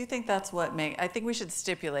 and I do think that's I think we should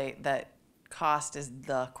stipulate that cost is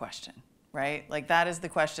the question, right? Like that is the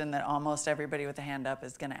question that almost everybody with a hand up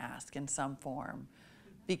is going to ask in some form,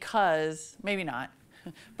 because maybe not,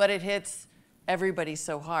 but it hits everybody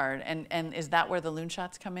so hard. And is that where the loon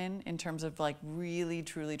shots come in terms of like really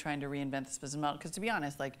truly trying to reinvent this business model? Because to be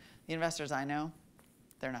honest, like the investors I know,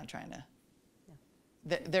 they're not trying to.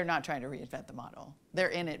 They're not trying to reinvent the model. They're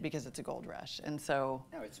in it because it's a gold rush, and so.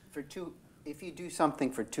 No, it's if you do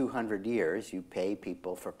something for 200 years, you pay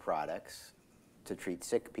people for products to treat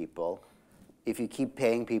sick people. If you keep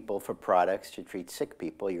paying people for products to treat sick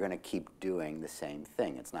people, you're going to keep doing the same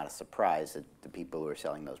thing. It's not a surprise that the people who are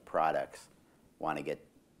selling those products want to get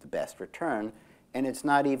the best return, and it's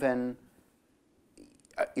not even.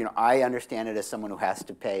 I understand it as someone who has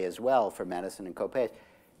to pay as well for medicine and copays.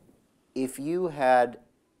 If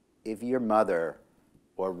your mother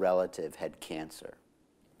or relative had cancer,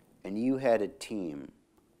 and you had a team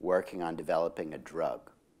working on developing a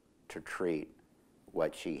drug to treat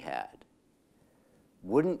what she had,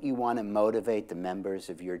 wouldn't you want to motivate the members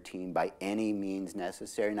of your team by any means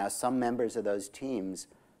necessary? Now, some members of those teams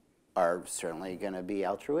are certainly going to be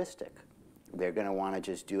altruistic. They're going to want to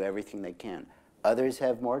just do everything they can. Others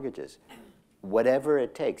have mortgages. Whatever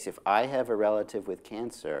it takes. If I have a relative with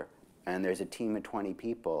cancer and there's a team of 20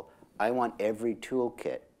 people, I want every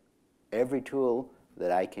toolkit, every tool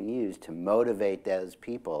that I can use to motivate those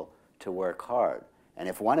people to work hard. And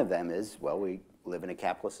if one of them is, well, we live in a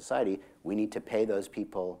capitalist society, we need to pay those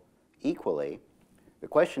people equally. The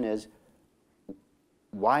question is,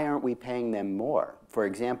 why aren't we paying them more? For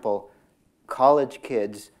example, college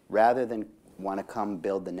kids, rather than want to come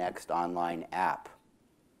build the next online app,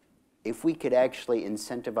 if we could actually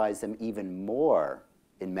incentivize them even more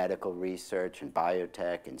in medical research and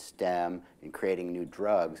biotech and STEM and creating new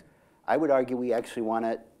drugs, I would argue we actually want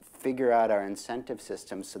to figure out our incentive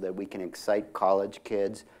system so that we can excite college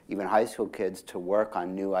kids, even high school kids, to work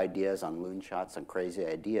on new ideas, on moonshots, on crazy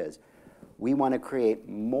ideas. We want to create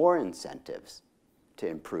more incentives to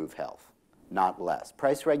improve health, not less.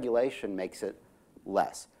 Price regulation makes it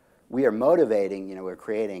less. We are motivating, we're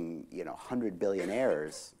creating, 100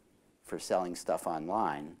 billionaires for selling stuff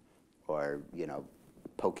online, or,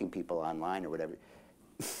 poking people online, or whatever,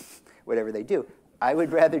 whatever they do. I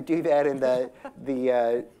would rather do that in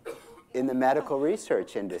the medical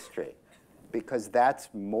research industry, because that's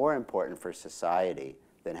more important for society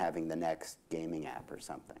than having the next gaming app or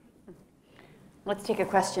something. Let's take a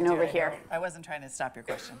question over here. I wasn't trying to stop your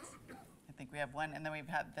questions. I think we have one, and then we've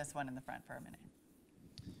had this one in the front for a minute.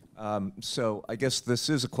 So I guess this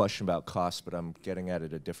is a question about cost, but I'm getting at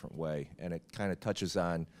it a different way, and it kind of touches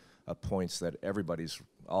on points that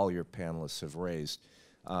all your panelists have raised.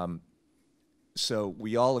 So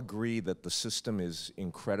we all agree that the system is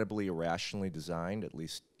incredibly irrationally designed, at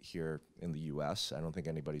least here in the US. I don't think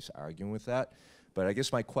anybody's arguing with that. But I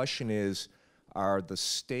guess my question is, are the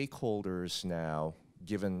stakeholders now,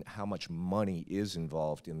 given how much money is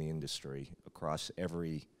involved in the industry across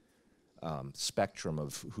every spectrum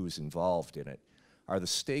of who's involved in it, are the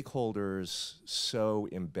stakeholders so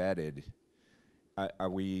embedded?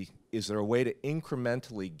 Is there a way to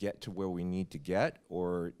incrementally get to where we need to get,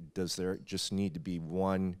 or does there just need to be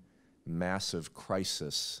one massive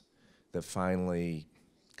crisis that finally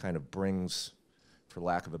kind of brings, for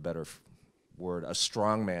lack of a better word, a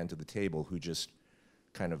strong man to the table who just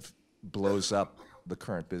kind of blows up the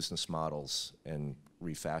current business models and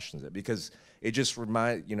refashions it? Because it just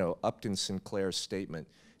reminds, Upton Sinclair's statement,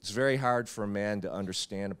 it's very hard for a man to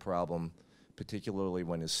understand a problem, particularly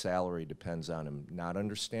when his salary depends on him not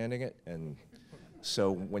understanding it. And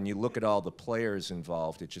so when you look at all the players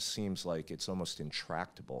involved, it just seems like it's almost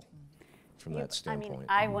intractable from that standpoint.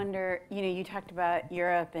 I wonder, you talked about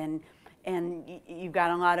Europe, and you've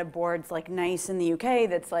got a lot of boards like NICE in the UK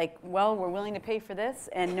that's like, well, we're willing to pay for this,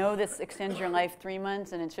 and no, this extends your life 3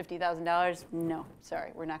 months and it's $50,000. No,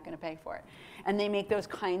 sorry, we're not going to pay for it. And they make those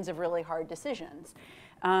kinds of really hard decisions.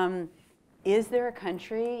 Is there a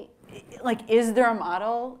country, is there a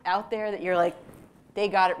model out there that you're like, they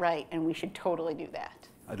got it right and we should totally do that?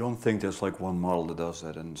 I don't think there's one model that does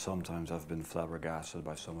that, and sometimes I've been flabbergasted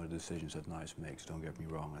by some of the decisions that NICE makes, don't get me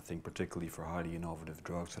wrong. I think particularly for highly innovative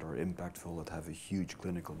drugs that are impactful, that have a huge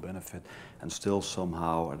clinical benefit, and still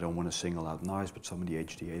somehow, I don't want to single out NICE, but some of the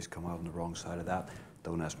HTAs come out on the wrong side of that.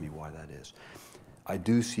 Don't ask me why that is. I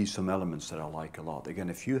do see some elements that I like a lot. Again,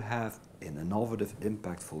 if you have an innovative,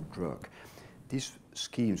 impactful drug, these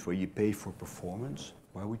schemes where you pay for performance,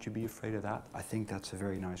 why would you be afraid of that? I think that's a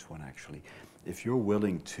very nice one, actually. If you're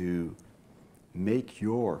willing to make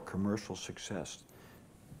your commercial success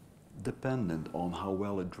dependent on how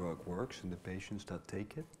well a drug works in the patients that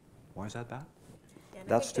take it, why is that bad? Yeah,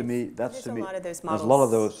 That's to me, there's a lot of those models. There's a lot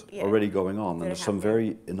of those already going on, and that there's are some happening.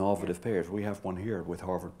 very innovative payers. We have one here with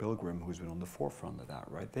Harvard Pilgrim who's been on the forefront of that,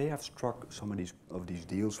 right? They have struck some of these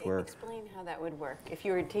deals where... Explain how that would work. If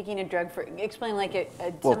you were taking a drug for, explain like a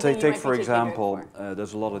well, something you take might for be taking a drug example, for.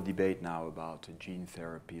 there's a lot of debate now about gene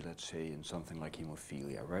therapy, let's say, in something like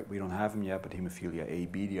hemophilia, right? We don't have them yet, but hemophilia A,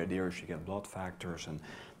 B, the idea is you get blood factors, and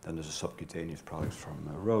then there's a subcutaneous product from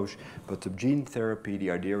Roche. But the gene therapy, the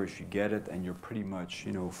idea is you get it, and you're pretty much,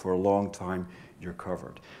 for a long time, you're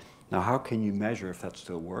covered. Now, how can you measure if that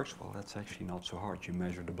still works? Well, that's actually not so hard. You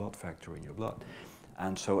measure the blood factor in your blood.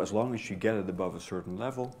 And so as long as you get it above a certain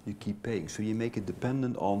level, you keep paying. So you make it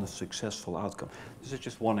dependent on a successful outcome. This is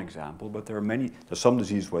just one example, but there are many. There's some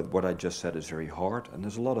diseases where what I just said is very hard, and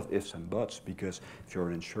there's a lot of ifs and buts, because if you're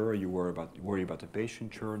an insurer, you worry about the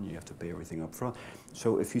patient churn, you have to pay everything up front.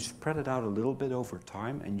 So if you spread it out a little bit over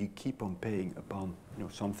time and you keep on paying upon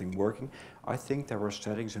something working, I think there are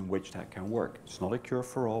settings in which that can work. It's not a cure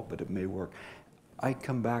for all, but it may work. I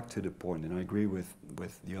come back to the point, and I agree with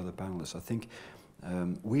the other panelists. I think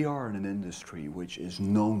We are in an industry which is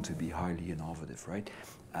known to be highly innovative, right?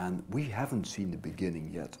 And we haven't seen the beginning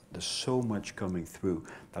yet. There's so much coming through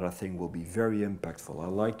that I think will be very impactful. I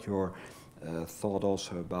like your thought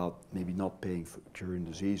also about maybe not paying for curing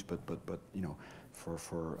disease, but you know,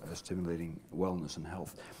 for stimulating wellness and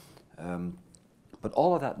health. But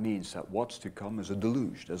all of that means that what's to come is a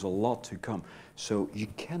deluge. There's a lot to come. So you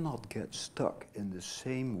cannot get stuck in the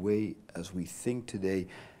same way as we think today.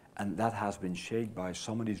 And that has been shaped by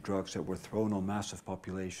some of these drugs that were thrown on massive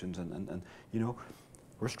populations. And you know,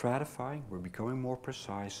 we're stratifying, we're becoming more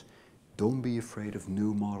precise. Don't be afraid of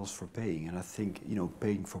new models for paying. And I think, you know,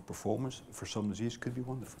 paying for performance for some disease could be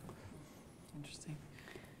wonderful. Interesting.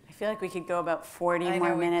 I feel like we could go about 40 I more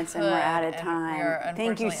know we minutes and could, we're out of and time. we are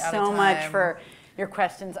Thank you unfortunately out of so much time. for your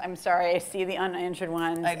questions. I'm sorry, I see the unanswered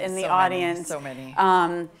ones in the so audience. So many.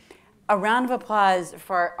 A round of applause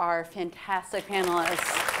for our fantastic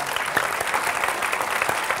panelists.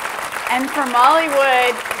 And for Molly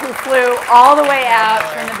Wood, who flew all the way out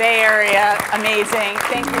from the Bay Area. Amazing.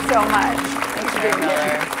 Thank you so much. Thanks for being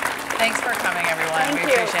here. Thanks for coming, everyone. Thank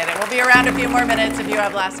We you. appreciate it. We'll be around a few more minutes if you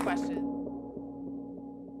have last questions.